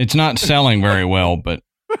 It's not selling very well, but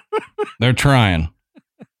they're trying.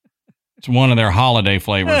 It's one of their holiday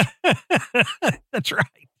flavors. That's right.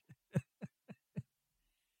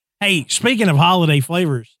 Hey, speaking of holiday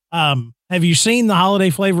flavors, have you seen the holiday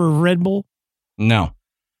flavor of Red Bull? No.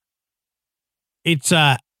 It's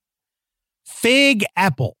fig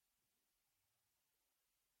apple.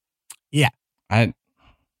 Yeah.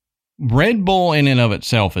 Red Bull in and of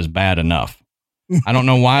itself is bad enough. I don't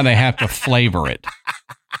know why they have to flavor it.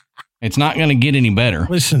 It's not going to get any better.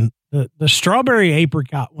 Listen, the strawberry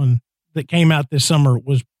apricot one that came out this summer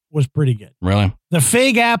was pretty good. Really? The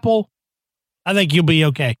fig apple, I think you'll be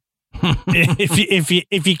okay.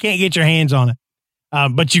 if you can't get your hands on it.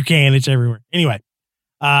 But you can, it's everywhere. Anyway,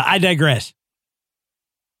 I digress.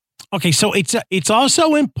 Okay. So it's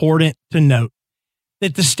also important to note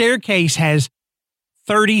that the staircase has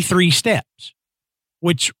 33 steps,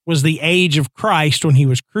 which was the age of Christ when he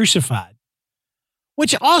was crucified,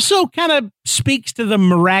 which also kind of speaks to the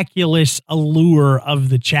miraculous allure of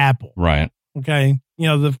the chapel. Right. Okay.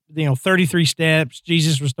 33 steps,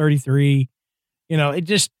 Jesus was 33, it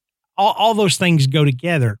just, all those things go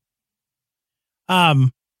together.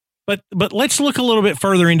 But let's look a little bit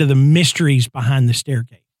further into the mysteries behind the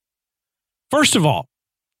staircase. First of all,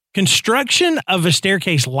 construction of a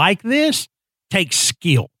staircase like this takes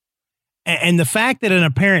skill. And the fact that an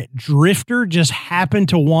apparent drifter just happened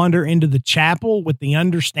to wander into the chapel with the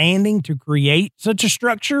understanding to create such a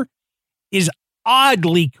structure is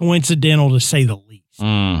oddly coincidental, to say the least.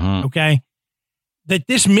 Mm-hmm. Okay. That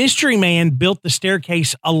this mystery man built the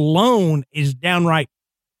staircase alone is downright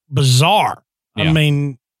bizarre. Yeah. I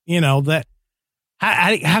mean, that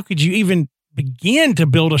how could you even begin to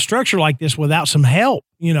build a structure like this without some help?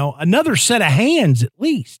 Another set of hands at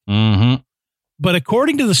least. Mm-hmm. But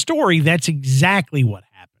according to the story, that's exactly what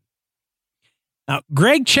happened. Now,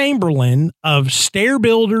 Greg Chamberlain of Stair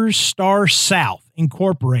Builders Star South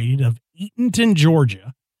Incorporated of Eatonton,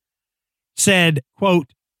 Georgia, said,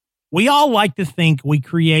 quote, "We all like to think we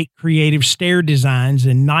create creative stair designs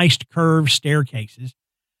and nice curved staircases,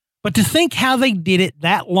 but to think how they did it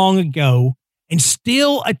that long ago and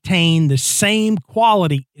still attain the same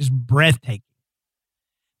quality is breathtaking."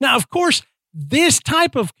 Now, of course, this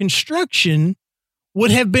type of construction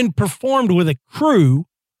would be performed with a crew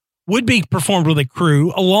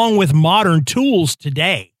along with modern tools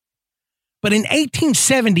today. But in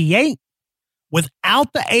 1878,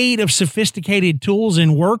 without the aid of sophisticated tools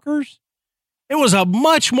and workers, it was a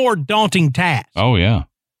much more daunting task. Oh, yeah.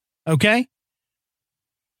 Okay.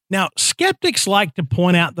 Now, skeptics like to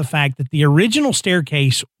point out the fact that the original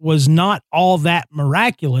staircase was not all that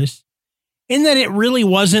miraculous in that it really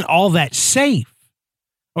wasn't all that safe.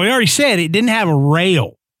 We already said it didn't have a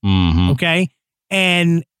rail. Mm-hmm. Okay.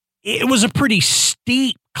 And it was a pretty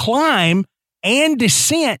steep climb and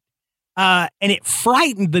descent. And it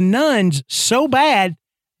frightened the nuns so bad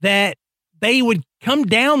that they would come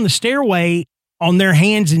down the stairway on their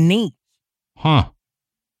hands and knees. Huh.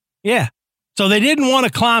 Yeah. So they didn't want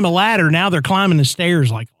to climb a ladder. Now they're climbing the stairs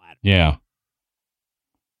like a ladder. Yeah.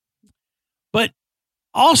 But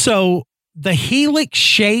also the helix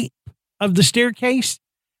shape of the staircase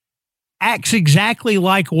acts exactly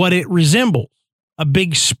like what it resembles, a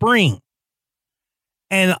big spring.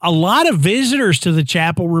 And a lot of visitors to the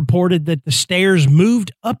chapel reported that the stairs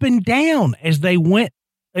moved up and down as they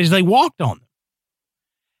walked on them.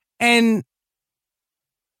 And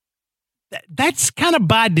that's kind of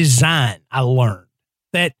by design. I learned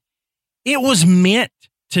that it was meant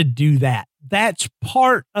to do that. That's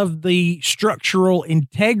part of the structural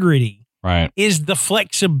integrity. Right. Is the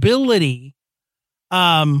flexibility,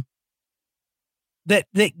 it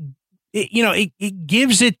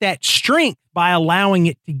gives it that strength by allowing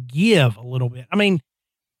it to give a little bit. I mean,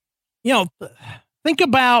 think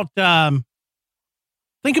about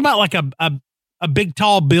like a big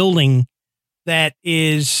tall building that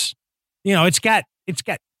is, it's got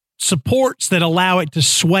supports that allow it to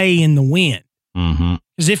sway in the wind. Mm-hmm.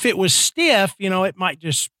 Because if it was stiff, it might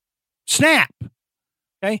just snap.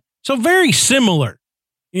 Okay. So very similar,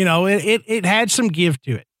 it had some give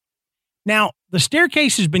to it. Now, the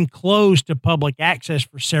staircase has been closed to public access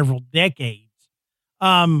for several decades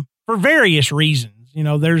for various reasons.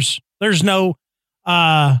 There's no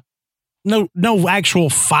no actual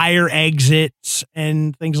fire exits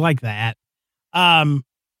and things like that. And,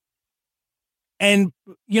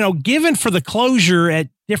 given for the closure at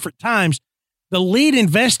different times, the lead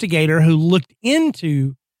investigator who looked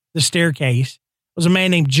into the staircase was a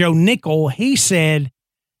man named Joe Nickel. He said,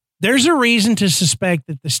 there's a reason to suspect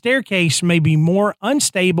that the staircase may be more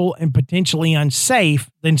unstable and potentially unsafe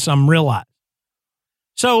than some realize.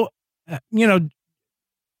 So,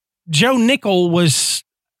 Joe Nickel was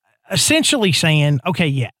essentially saying, okay,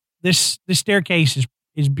 yeah, this staircase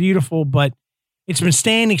is beautiful, but it's been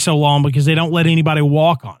standing so long because they don't let anybody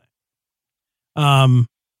walk on it.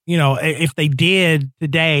 If they did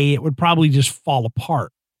today, it would probably just fall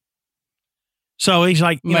apart. So he's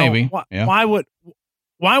like, maybe. Why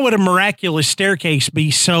would a miraculous staircase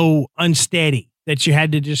be so unsteady that you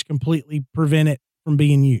had to just completely prevent it from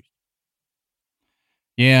being used?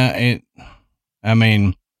 Yeah,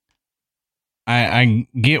 I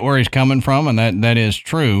get where he's coming from, and that is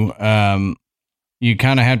true. You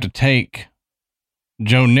kind of have to take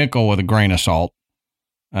Joe Nickel with a grain of salt.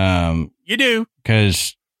 You do.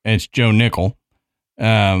 Because it's Joe Nickel.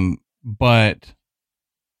 But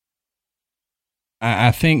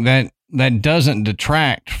I think that doesn't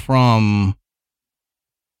detract from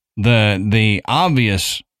the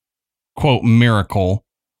obvious, quote, miracle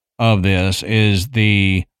of this is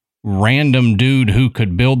the random dude who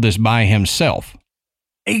could build this by himself.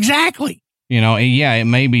 Exactly. Yeah, it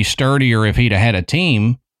may be sturdier if he'd have had a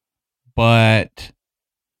team, but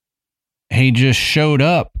he just showed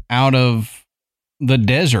up out of the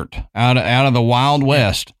desert, out of the Wild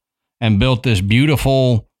West, and built this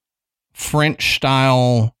beautiful French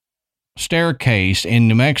style staircase in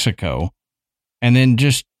New Mexico, and then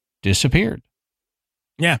just disappeared.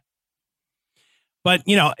 Yeah. But,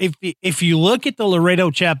 if you look at the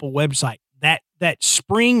Laredo Chapel website, that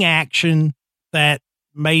spring action that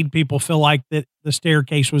made people feel like that the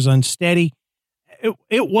staircase was unsteady,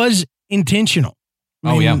 it was intentional.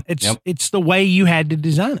 It's the way you had to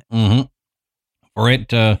design it. Mm-hmm. For it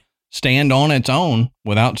to stand on its own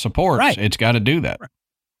without supports, right. It's got to do that. Right.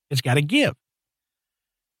 It's got to give.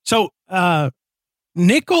 So,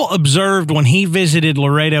 Nickel observed when he visited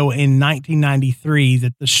Laredo in 1993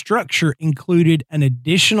 that the structure included an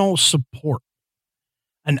additional support,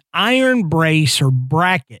 an iron brace or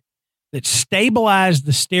bracket that stabilized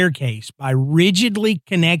the staircase by rigidly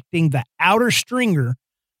connecting the outer stringer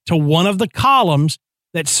to one of the columns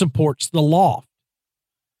that supports the loft.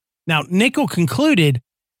 Now, Nickel concluded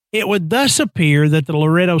it would thus appear that the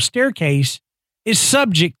Laredo staircase is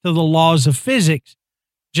subject to the laws of physics,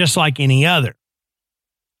 just like any other.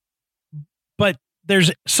 But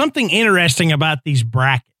there's something interesting about these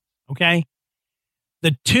brackets, okay?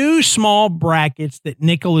 The two small brackets that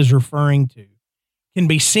Nickel is referring to can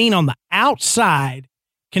be seen on the outside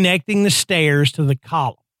connecting the stairs to the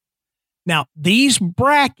column. Now, these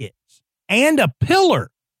brackets and a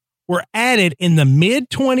pillar were added in the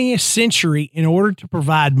mid-20th century in order to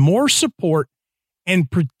provide more support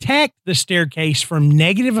and protect the staircase from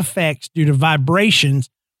negative effects due to vibrations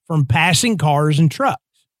from passing cars and trucks.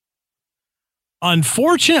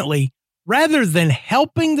 Unfortunately, rather than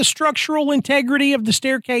helping the structural integrity of the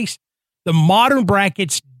staircase, the modern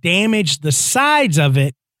brackets damaged the sides of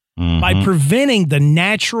it by preventing the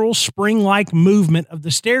natural spring-like movement of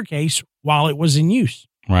the staircase while it was in use.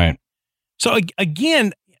 Right. So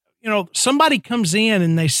again, somebody comes in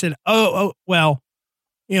and they said, well,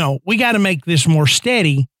 we got to make this more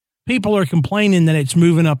steady. People are complaining that it's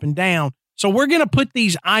moving up and down. So we're going to put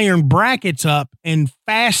these iron brackets up and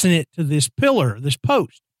fasten it to this pillar, this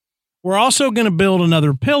post. We're also going to build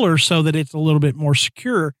another pillar so that it's a little bit more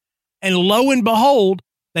secure. And lo and behold,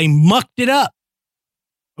 they mucked it up.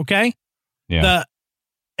 Okay? Yeah.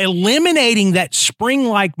 Eliminating that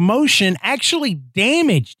spring-like motion actually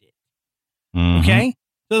damaged it. Mm-hmm. Okay?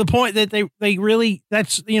 To the point that they really,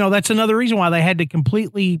 that's another reason why they had to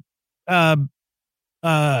completely close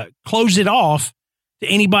it off to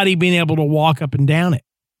anybody being able to walk up and down it.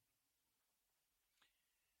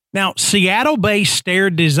 Now, Seattle-based stair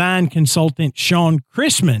design consultant Sean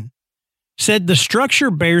Chrisman said the structure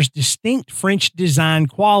bears distinct French design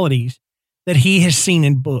qualities that he has seen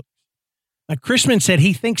in books. Now, Chrisman said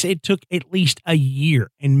he thinks it took at least a year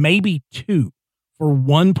and maybe two for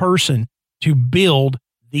one person to build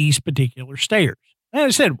these particular stairs. And I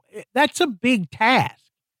said, that's a big task.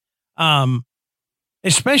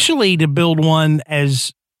 Especially to build one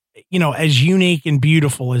as unique and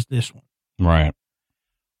beautiful as this one. Right.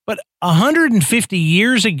 But 150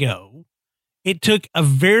 years ago, it took a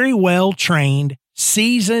very well-trained,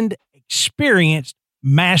 seasoned, experienced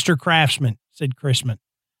master craftsman, said Chrisman.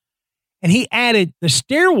 And he added the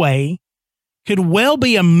stairway could well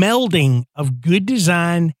be a melding of good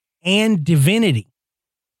design and divinity,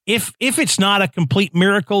 if it's not a complete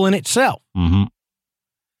miracle in itself. Mm-hmm.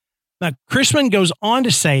 Now, Chrisman goes on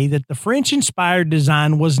to say that the French-inspired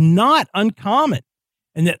design was not uncommon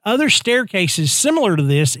and that other staircases similar to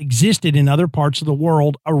this existed in other parts of the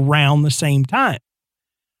world around the same time.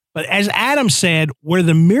 But as Adam said, where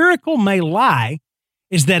the miracle may lie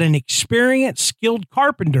is that an experienced, skilled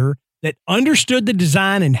carpenter that understood the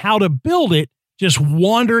design and how to build it just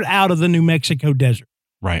wandered out of the New Mexico desert.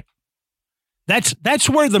 Right. That's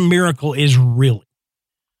where the miracle is really.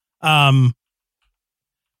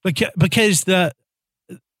 Because the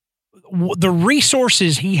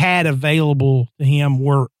resources he had available to him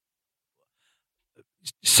were,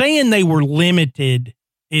 saying they were limited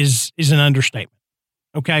is an understatement.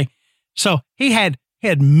 Okay. So he had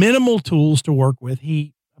minimal tools to work with.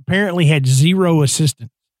 He apparently had zero assistance.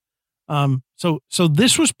 So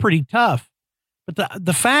this was pretty tough, but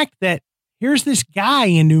the fact that here's this guy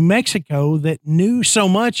in New Mexico that knew so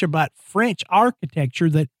much about French architecture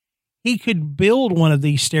that he could build one of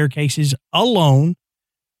these staircases alone,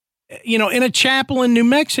 in a chapel in New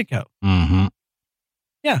Mexico. Mm-hmm.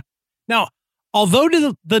 Yeah. Now, although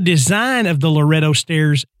the design of the Loretto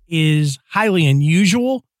stairs is highly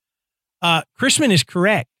unusual, Chrisman is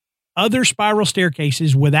correct. Other spiral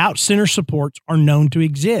staircases without center supports are known to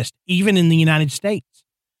exist, even in the United States.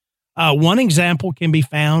 One example can be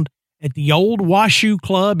found at the old Washoe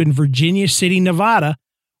Club in Virginia City, Nevada,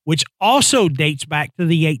 which also dates back to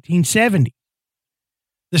the 1870s.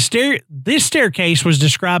 This staircase was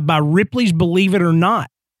described by Ripley's Believe It or Not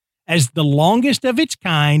as the longest of its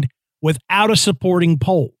kind without a supporting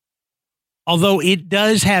pole, although it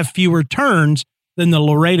does have fewer turns than the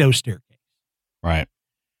Loretto staircase. Right.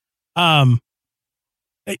 And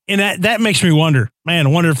that makes me wonder, man, I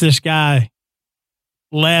wonder if this guy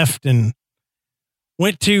left and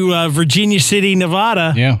went to Virginia City,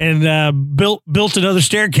 Nevada, and built another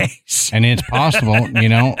staircase. And it's possible,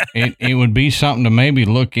 it would be something to maybe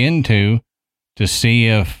look into to see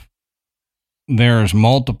if there's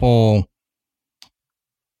multiple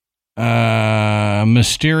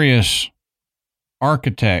mysterious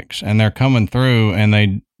architects and they're coming through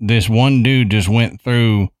and this one dude just went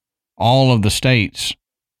through all of the states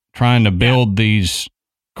trying to build these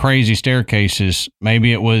crazy staircases.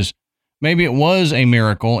 Maybe it was a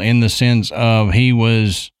miracle in the sense of he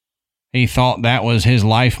thought that was his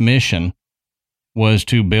life mission, was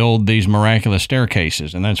to build these miraculous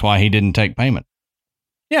staircases. And that's why he didn't take payment.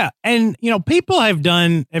 Yeah. And, people have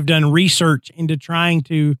done research into trying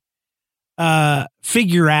to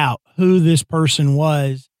figure out who this person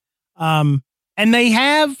was. And they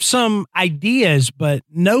have some ideas, but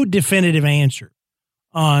no definitive answer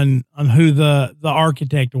on who the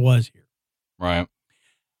architect was here. Right.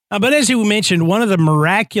 But as you mentioned, one of the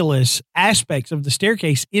miraculous aspects of the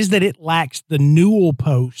staircase is that it lacks the newel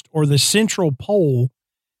post or the central pole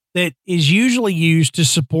that is usually used to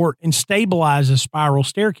support and stabilize a spiral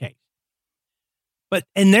staircase.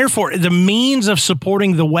 And therefore, the means of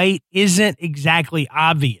supporting the weight isn't exactly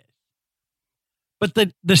obvious. But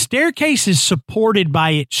the staircase is supported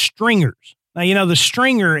by its stringers. Now, the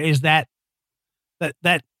stringer is the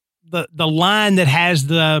line that has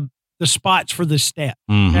the spots for the step.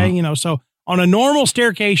 Mm-hmm. Okay. So on a normal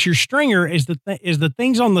staircase, your stringer is the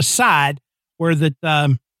things on the side where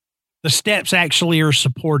the steps actually are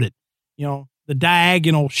supported, the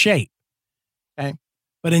diagonal shape. Okay.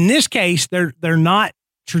 But in this case, they're not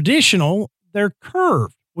traditional. They're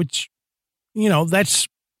curved, which, that's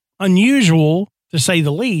unusual to say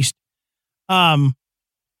the least. But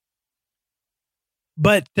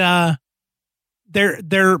they're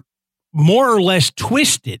more or less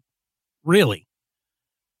twisted, really.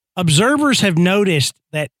 Observers have noticed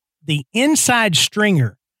that the inside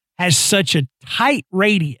stringer has such a tight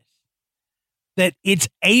radius that it's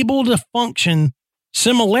able to function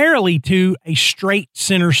similarly to a straight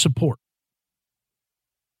center support.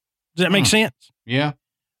 Does that make sense? Yeah.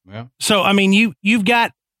 Yeah. So, you've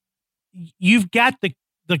got the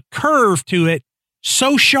curve to it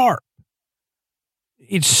so sharp.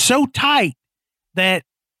 It's so tight that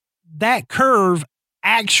curve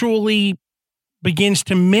actually begins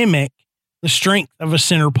to mimic the strength of a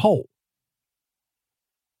center pole.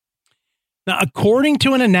 Now, according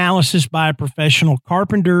to an analysis by a professional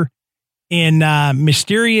carpenter in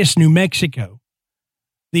Mysterious, New Mexico,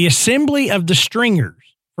 the assembly of the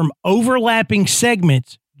stringers from overlapping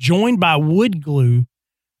segments joined by wood glue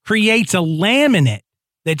creates a laminate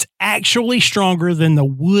that's actually stronger than the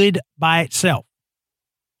wood by itself.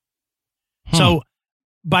 So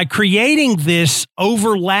by creating this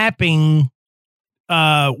overlapping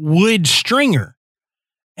wood stringer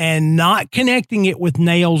and not connecting it with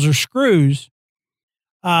nails or screws,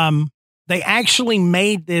 they actually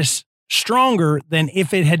made this stronger than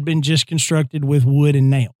if it had been just constructed with wood and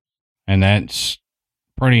nails. And that's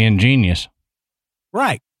pretty ingenious.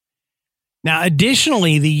 Right. Now,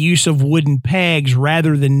 additionally, the use of wooden pegs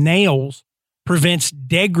rather than nails prevents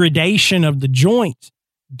degradation of the joints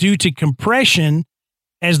due to compression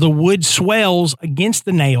as the wood swells against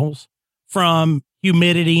the nails from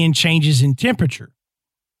humidity and changes in temperature.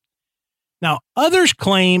 Now, others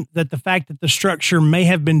claim that the fact that the structure may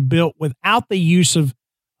have been built without the use of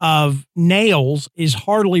nails is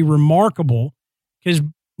hardly remarkable, because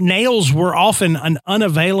nails were often an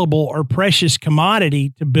unavailable or precious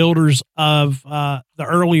commodity to builders of the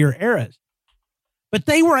earlier eras. But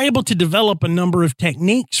they were able to develop a number of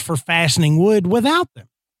techniques for fastening wood without them.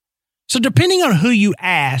 So depending on who you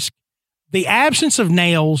ask, the absence of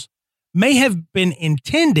nails may have been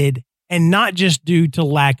intended and not just due to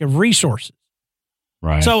lack of resources.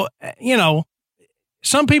 Right. So,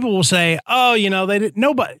 some people will say, oh, they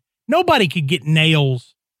didn't, nobody could get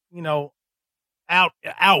nails,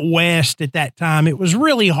 out west at that time. It was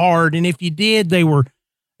really hard. And if you did, they were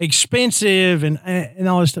expensive and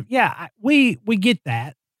all this stuff. Yeah, we get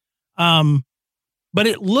that. But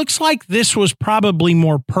it looks like this was probably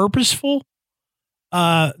more purposeful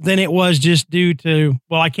than it was just due to,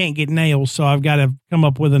 well, I can't get nails, so I've got to come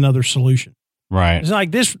up with another solution. Right. It's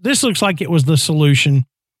like this looks like it was the solution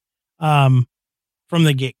from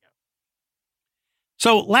the get-go.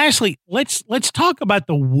 So lastly, let's talk about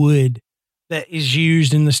the wood that is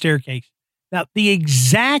used in the staircase. Now, the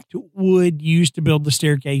exact wood used to build the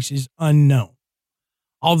staircase is unknown,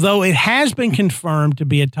 although it has been confirmed to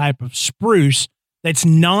be a type of spruce that's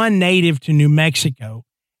non-native to New Mexico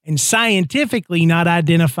and scientifically not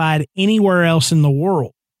identified anywhere else in the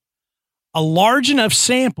world. A large enough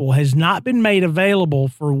sample has not been made available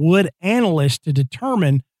for wood analysts to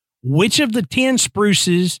determine which of the 10 spruce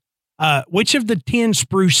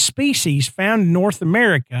species found in North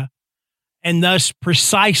America, and thus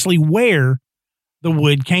precisely where the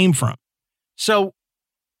wood came from. So,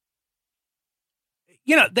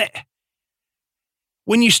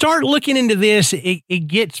 when you start looking into this, it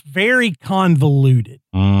gets very convoluted.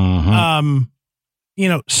 Mm-hmm.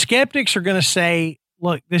 Skeptics are going to say,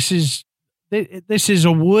 look, this is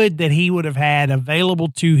a wood that he would have had available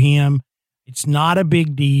to him. It's not a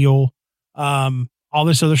big deal. All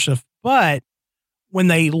this other stuff. But when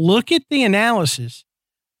they look at the analysis,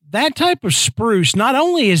 that type of spruce, not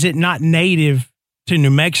only is it not native to New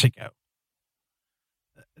Mexico,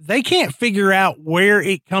 they can't figure out where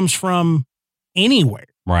it comes from anywhere.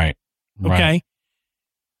 Right. Okay.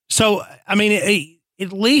 So, I mean,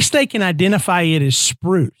 at least they can identify it as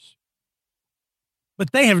spruce,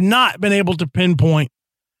 but they have not been able to pinpoint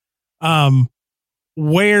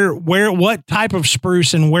what type of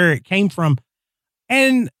spruce and where it came from.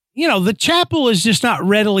 And, the chapel is just not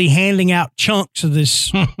readily handing out chunks of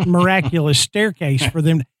this miraculous staircase for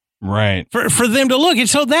them, right. For them to look. And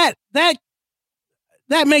so that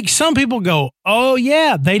makes some people go, oh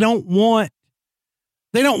yeah, they don't want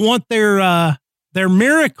their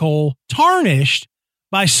miracle tarnished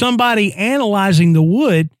by somebody analyzing the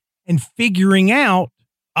wood and figuring out,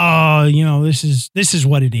 this is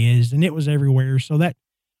what it is. And it was everywhere. So that,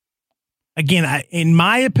 again, in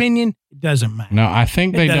my opinion, it doesn't matter. No, I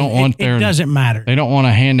think it doesn't matter. They don't want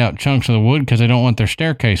to hand out chunks of the wood because they don't want their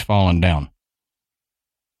staircase falling down.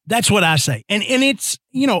 That's what I say. And it's,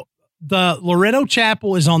 the Loretto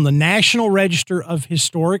Chapel is on the National Register of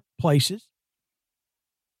Historic Places.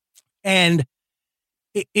 And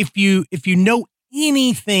if you know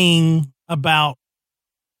anything about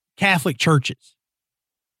Catholic churches,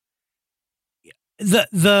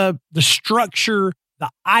 the structure, the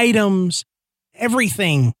items,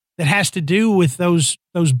 everything that has to do with those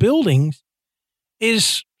buildings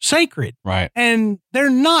is sacred. Right. And they're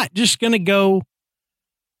not just going to go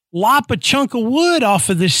lop a chunk of wood off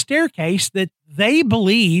of this staircase that they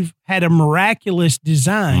believe had a miraculous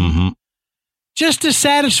design just to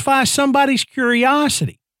satisfy somebody's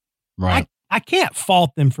curiosity. Right. I can't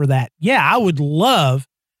fault them for that. Yeah, I would love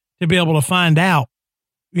to be able to find out,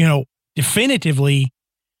 definitively,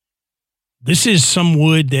 this is some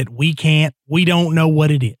wood that we don't know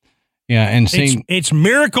what it is. Yeah. And it's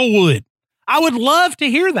miracle wood. I would love to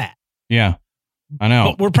hear that. Yeah, I know.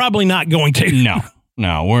 But we're probably not going to.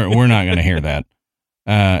 No, we're not going to hear that.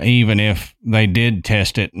 Even if they did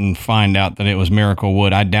test it and find out that it was miracle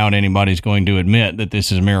wood, I doubt anybody's going to admit that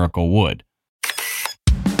this is miracle wood.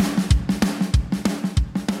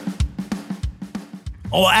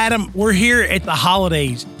 Oh, Adam, we're here at the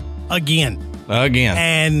holidays again. Again.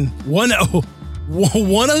 And one of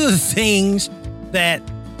the things that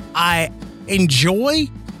I enjoy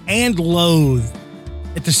and loathe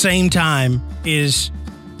at the same time is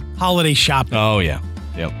holiday shopping. Oh, yeah.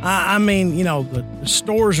 Yep. I mean, the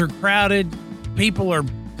stores are crowded. People are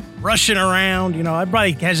rushing around.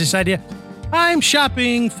 Everybody has this idea. I'm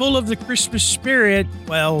shopping full of the Christmas spirit.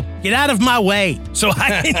 Well, get out of my way. So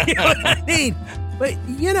I can get what I need. But,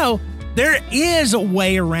 there is a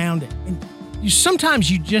way around it. And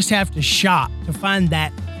sometimes you just have to shop to find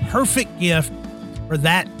that perfect gift for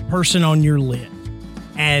that person on your list.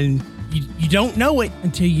 And you don't know it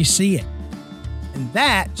until you see it. And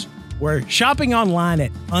that's where shopping online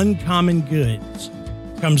at Uncommon Goods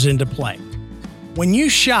comes into play. When you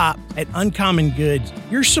shop at Uncommon Goods,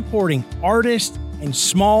 you're supporting artists and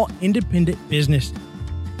small independent businesses.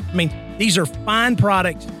 I mean, these are fine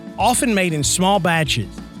products, often made in small batches.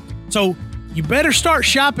 So you better start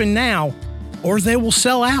shopping now or they will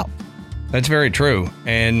sell out. That's very true.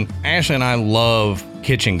 And Ashley and I love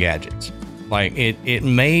kitchen gadgets. Like it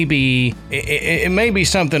may be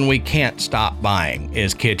something we can't stop buying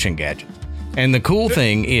is kitchen gadgets. And the cool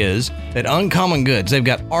thing is that Uncommon Goods, they've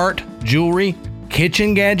got art, jewelry,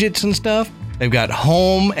 kitchen gadgets and stuff. They've got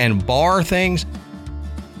home and bar things.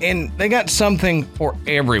 And they got something for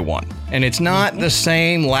everyone. And it's not the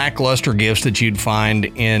same lackluster gifts that you'd find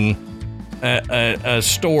in a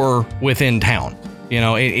store within town.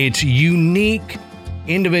 It's unique,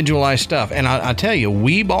 individualized stuff. And I tell you,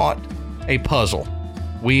 we bought a puzzle.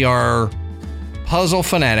 We are puzzle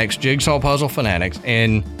fanatics, jigsaw puzzle fanatics.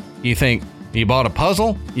 And you think, you bought a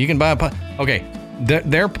puzzle? You can buy a puzzle. Okay,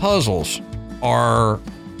 their puzzles are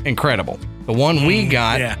incredible. The one we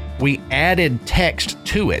got, we added text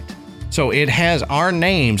to it. So it has our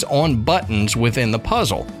names on buttons within the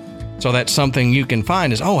puzzle. So that's something you can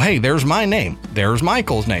find is, oh, hey, there's my name. There's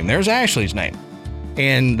Michael's name. There's Ashley's name.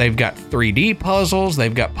 And they've got 3D puzzles.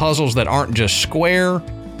 They've got puzzles that aren't just square.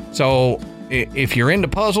 So if you're into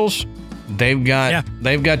puzzles, they've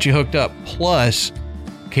got you hooked up. Plus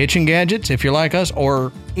kitchen gadgets, if you're like us,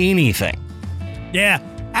 or anything. Yeah,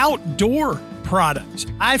 outdoor products.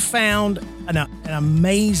 I found an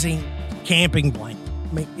amazing camping blanket.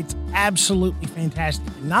 I mean, it's absolutely fantastic.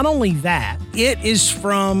 And not only that, it is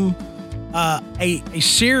from a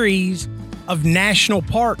series of national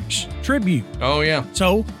parks tribute. Oh, yeah.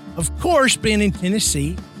 So, of course, being in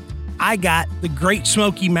Tennessee, I got the Great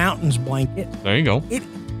Smoky Mountains blanket. There you go.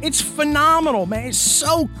 It's phenomenal, man. It's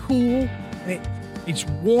so cool. It's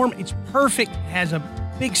warm. It's perfect. It has a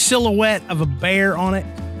big silhouette of a bear on it.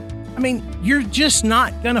 I mean, you're just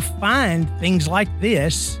not going to find things like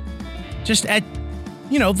this just at,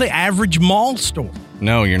 the average mall store.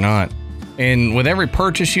 No, you're not. And with every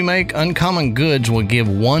purchase you make, Uncommon Goods will give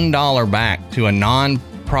 $1 back to a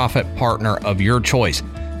non-profit partner of your choice.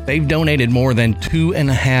 They've donated more than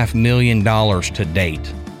 $2.5 million to date,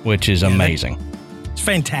 which is amazing. It's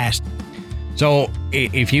fantastic. So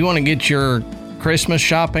if you want to get your Christmas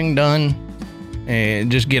shopping done,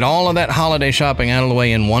 just get all of that holiday shopping out of the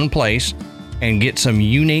way in one place and get some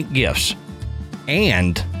unique gifts.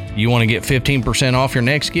 And you want to get 15% off your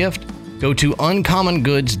next gift? Go to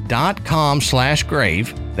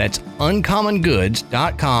uncommongoods.com/grave. That's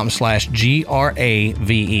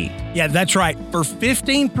uncommongoods.com/GRAVE. Yeah, that's right. For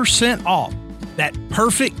 15% off that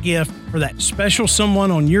perfect gift for that special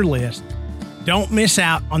someone on your list, don't miss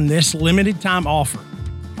out on this limited time offer.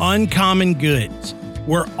 Uncommon Goods.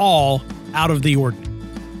 We're all out of the ordinary.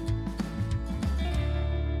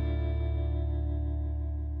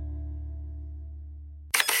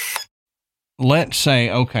 Let's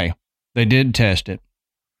say, okay, they did test it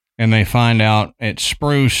and they find out it's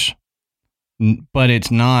spruce, but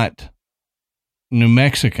it's not New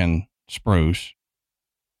Mexican spruce.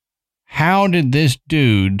 How did this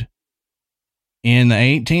dude in the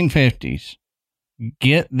 1850s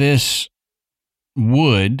get this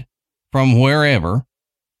wood from wherever,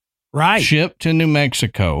 right, shipped to New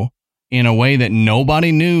Mexico in a way that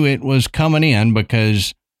nobody knew it was coming in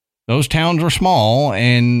because those towns were small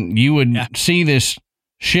and you would see this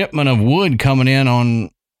shipment of wood coming in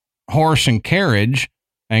on horse and carriage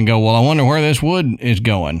and go, well, I wonder where this wood is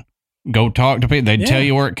going. Go talk to people. They'd tell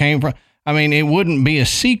you where it came from. I mean, it wouldn't be a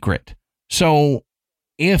secret. So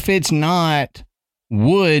if it's not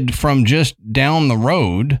wood from just down the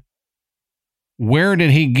road, where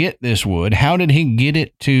did he get this wood? How did he get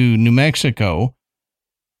it to New Mexico?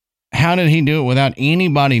 How did he do it without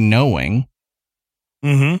anybody knowing?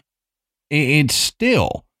 Mm-hmm. It's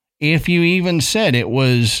still, if you even said it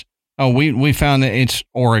was, we found that it's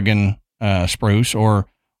Oregon spruce or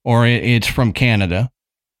it's from Canada.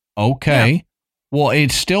 Okay. Well,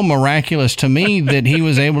 it's still miraculous to me that he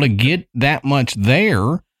was able to get that much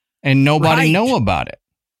there and nobody know about it.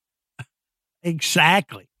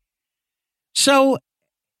 Exactly. So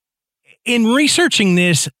in researching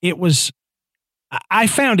this, I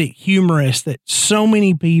found it humorous that so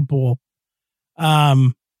many people,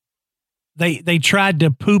 they tried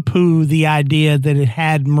to poo-poo the idea that it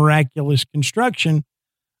had miraculous construction,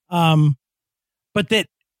 but that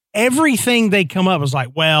everything they come up was like,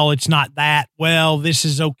 well, it's not that. Well, this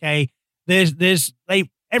is okay.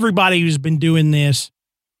 Everybody who's been doing this,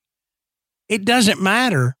 it doesn't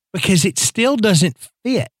matter because it still doesn't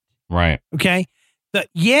fit. Right. Okay.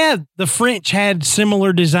 The French had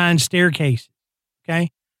similar design staircases. Okay.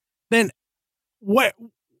 Then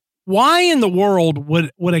why in the world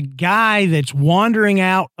would a guy that's wandering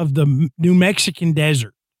out of the New Mexican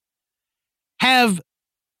desert have,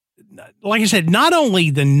 like I said, not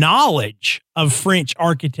only the knowledge of French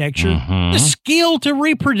architecture, the skill to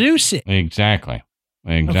reproduce it? Exactly.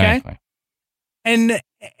 Okay? And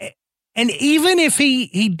even if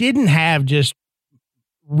he didn't have just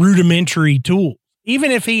rudimentary tools,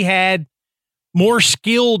 even if he had more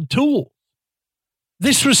skilled tools,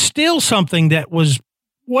 this was still something that was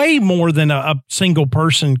way more than a single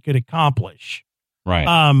person could accomplish. Right.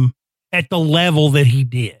 At the level that he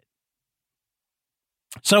did.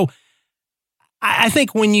 So I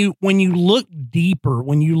think when you look deeper,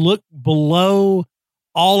 when you look below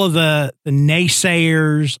all of the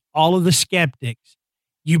naysayers, all of the skeptics,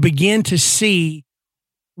 you begin to see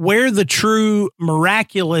where the true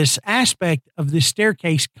miraculous aspect of this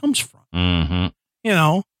staircase comes from. Mm-hmm. You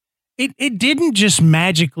know, it didn't just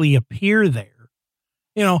magically appear there.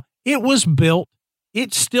 You know, it was built.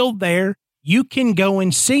 It's still there. You can go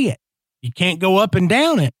and see it. You can't go up and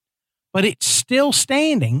down it, but it's still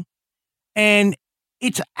standing, and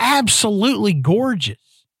it's absolutely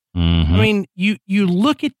gorgeous. Mm-hmm. I mean, you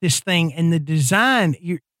look at this thing and the design,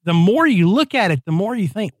 the more you look at it, the more you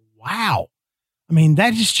think, wow. I mean,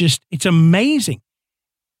 that is just, it's amazing.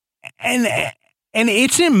 And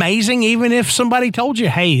it's amazing even if somebody told you,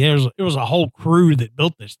 hey, it was a whole crew that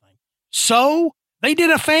built this thing. So they did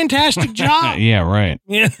a fantastic job. Yeah, right.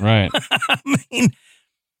 Yeah. Right. I mean,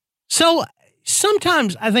 so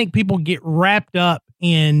sometimes I think people get wrapped up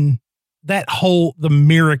in the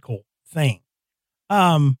miracle thing.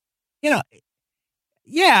 You know,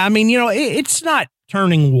 yeah, I mean, you know, it's not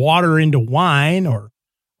turning water into wine or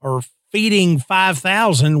feeding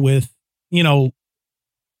 5,000 with, you know,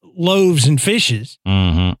 loaves and fishes.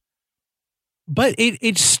 Mm-hmm. But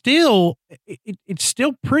it's still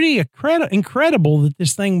pretty incredible that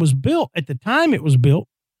this thing was built at the time it was built,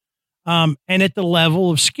 and at the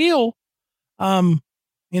level of skill. You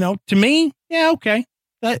know, to me, yeah, okay,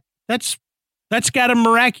 that's got a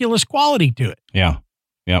miraculous quality to it. Yeah,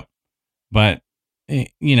 yep. But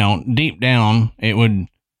you know, deep down, I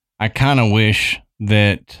kind of wish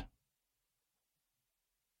that.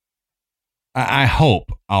 I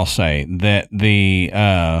hope, I'll say, that the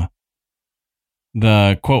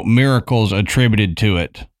quote miracles attributed to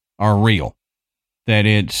it are real, that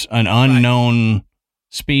it's an unknown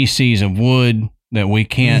species of wood that we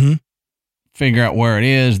can't figure out where it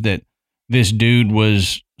is, that this dude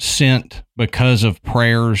was sent because of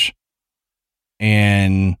prayers.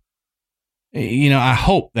 And, you know, I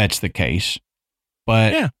hope that's the case,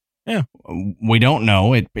 but yeah. We don't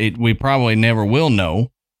know it. We probably never will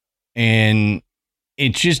know. And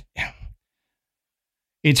it's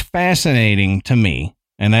fascinating to me.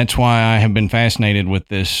 And that's why I have been fascinated with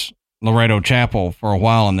this Loretto Chapel for a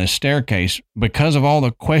while in this staircase, because of all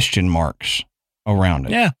the question marks around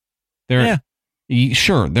it. Yeah.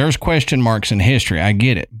 Sure, there's question marks in history. I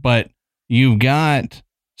get it. But you've got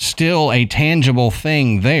still a tangible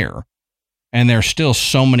thing there. And there's still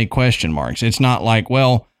so many question marks. It's not like,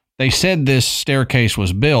 well, they said this staircase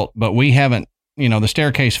was built, but we haven't. You know, the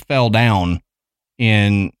staircase fell down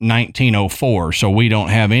in 1904, so we don't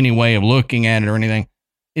have any way of looking at it or anything.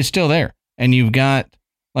 It's still there. And you've got,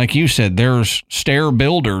 like you said, there's stair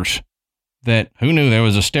builders that, who knew there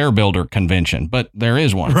was a stair builder convention, but there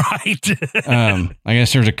is one. Right. I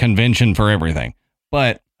guess there's a convention for everything.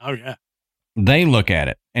 But they look at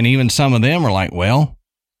it, and even some of them are like, well,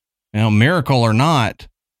 you know, miracle or not,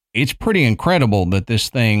 it's pretty incredible that this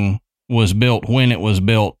thing was built when it was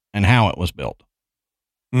built and how it was built.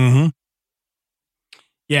 Mm-hmm.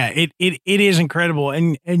 Yeah, it is incredible.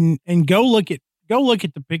 And go look at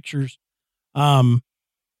the pictures. Yeah,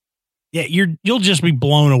 you'll just be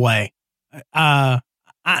blown away.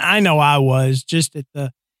 I know I was just at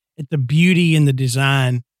the beauty and the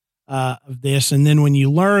design of this. And then when you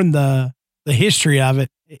learn the history of it,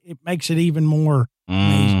 it makes it even more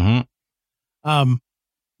amazing.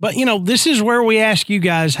 But this is where we ask you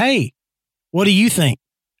guys, hey, what do you think?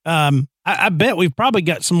 I bet we've probably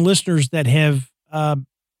got some listeners that have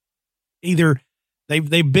either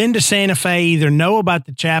they've been to Santa Fe, either know about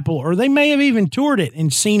the chapel, or they may have even toured it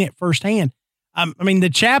and seen it firsthand. I mean, the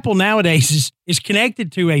chapel nowadays is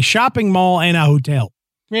connected to a shopping mall and a hotel.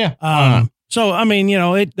 Yeah. So I mean,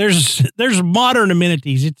 there's modern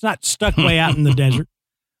amenities. It's not stuck way out in the desert.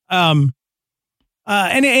 And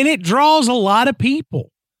it draws a lot of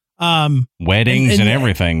people. Weddings and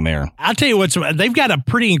everything there. I'll tell you what, they've got a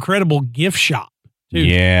pretty incredible gift shop too.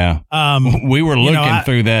 Yeah. We were looking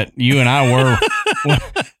through that. You and I were,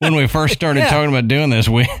 when we first started talking about doing this,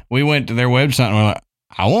 we went to their website and we're like,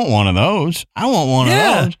 I want one of those. I want one of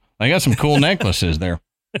those. They got some cool necklaces there.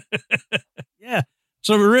 Yeah.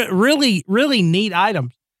 So really, really neat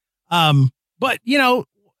items. But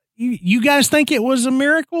you guys think it was a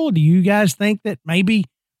miracle? Do you guys think that maybe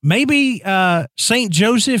Saint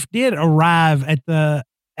Joseph did arrive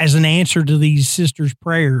as an answer to these sisters'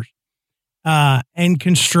 prayers, and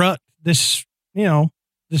construct this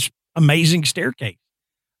amazing staircase?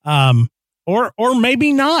 Or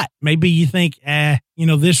maybe not. Maybe you think,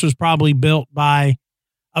 this was probably built by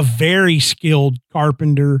a very skilled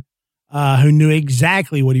carpenter, who knew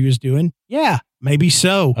exactly what he was doing. Yeah, maybe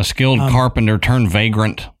so. A skilled carpenter turned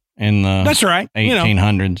vagrant in the that's right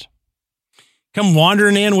 1800s. Come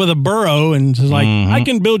wandering in with a burrow and is like, I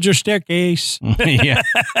can build your staircase. Yeah.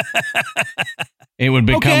 It would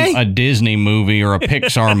become a Disney movie or a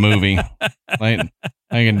Pixar movie.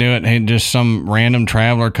 They can do it. And just some random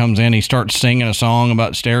traveler comes in. He starts singing a song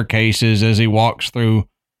about staircases as he walks through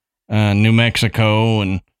New Mexico.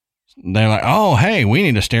 And they're like, oh, hey, we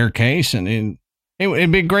need a staircase. And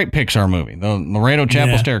it'd be a great Pixar movie. The Laredo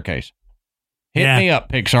Chapel staircase. Hit me up,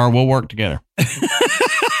 Pixar. We'll work together.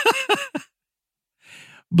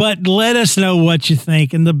 But let us know what you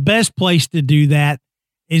think. And the best place to do that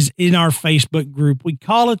is in our Facebook group. We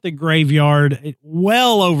call it The Graveyard.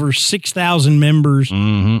 Well over 6,000 members.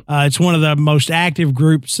 Mm-hmm. It's one of the most active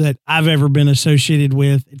groups that I've ever been associated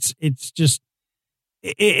with.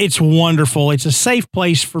 It's wonderful. It's a safe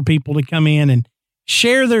place for people to come in and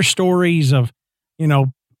share their stories of,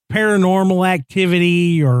 paranormal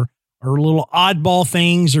activity or little oddball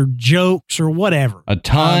things or jokes or whatever. A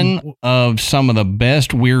ton of some of the best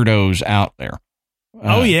weirdos out there.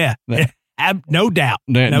 No doubt.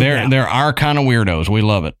 They're our kind of weirdos. We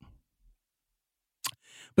love it.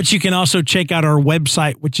 But you can also check out our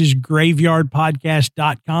website, which is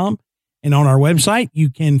graveyardpodcast.com. And on our website, you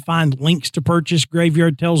can find links to purchase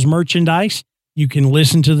Graveyard Tales merchandise. You can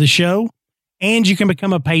listen to the show, and you can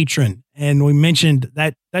become a patron. And we mentioned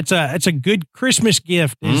that that's a good Christmas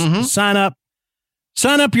gift is to sign up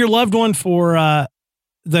your loved one for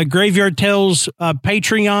the Graveyard Tales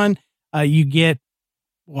Patreon. You get,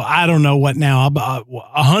 I don't know what now, about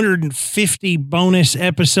 150 bonus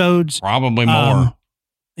episodes. Probably more.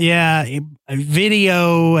 A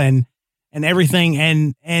video and everything,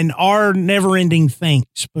 and our never-ending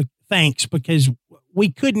thanks because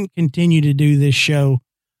we couldn't continue to do this show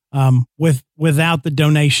without the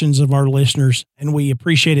donations of our listeners, and we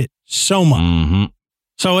appreciate it so much. Mm-hmm.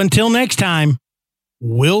 So until next time,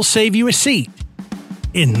 we'll save you a seat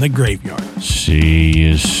in the graveyard. See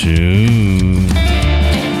you soon.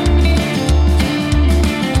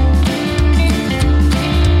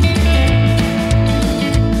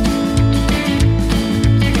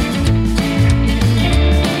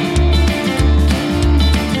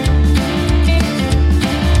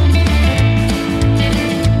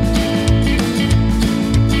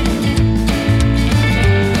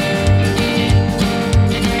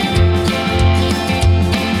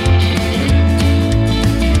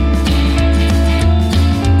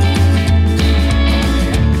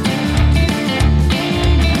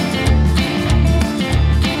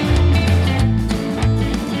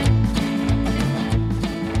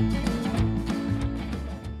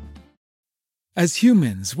 As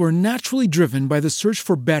humans, we're naturally driven by the search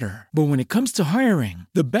for better. But when it comes to hiring,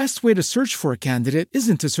 the best way to search for a candidate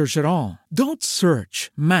isn't to search at all. Don't search,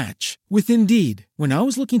 match with Indeed. When I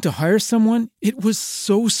was looking to hire someone, it was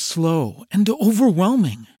so slow and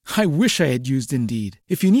overwhelming. I wish I had used Indeed.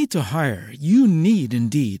 If you need to hire, you need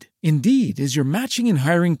Indeed. Indeed is your matching and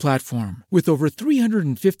hiring platform with over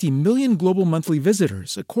 350 million global monthly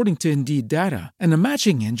visitors, according to Indeed data, and a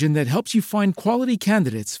matching engine that helps you find quality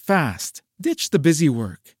candidates fast. Ditch the busy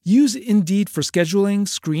work. Use Indeed for scheduling,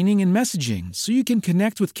 screening, and messaging so you can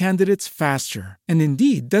connect with candidates faster. And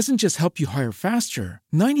Indeed doesn't just help you hire faster.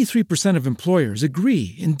 93% of employers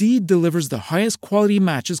agree Indeed delivers the highest quality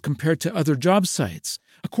matches compared to other job sites,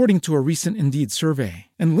 according to a recent Indeed survey.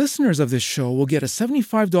 And listeners of this show will get a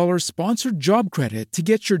 $75 sponsored job credit to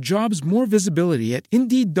get your jobs more visibility at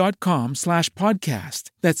Indeed.com/podcast.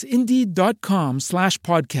 That's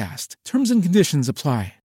Indeed.com/podcast. Terms and conditions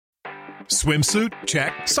apply. Swimsuit?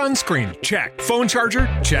 Check. Sunscreen? Check. Phone charger?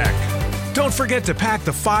 Check. Don't forget to pack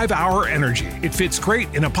the 5-Hour Energy. It fits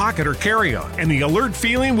great in a pocket or carry-on, and the alert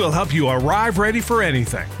feeling will help you arrive ready for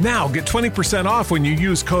anything. Now get 20% off when you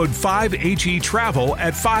use code 5HETRAVEL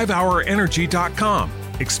at 5hourenergy.com.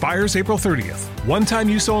 Expires April 30th. One-time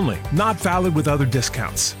use only. Not valid with other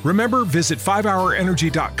discounts. Remember, visit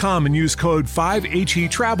 5hourenergy.com and use code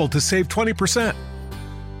 5HETRAVEL to save 20%.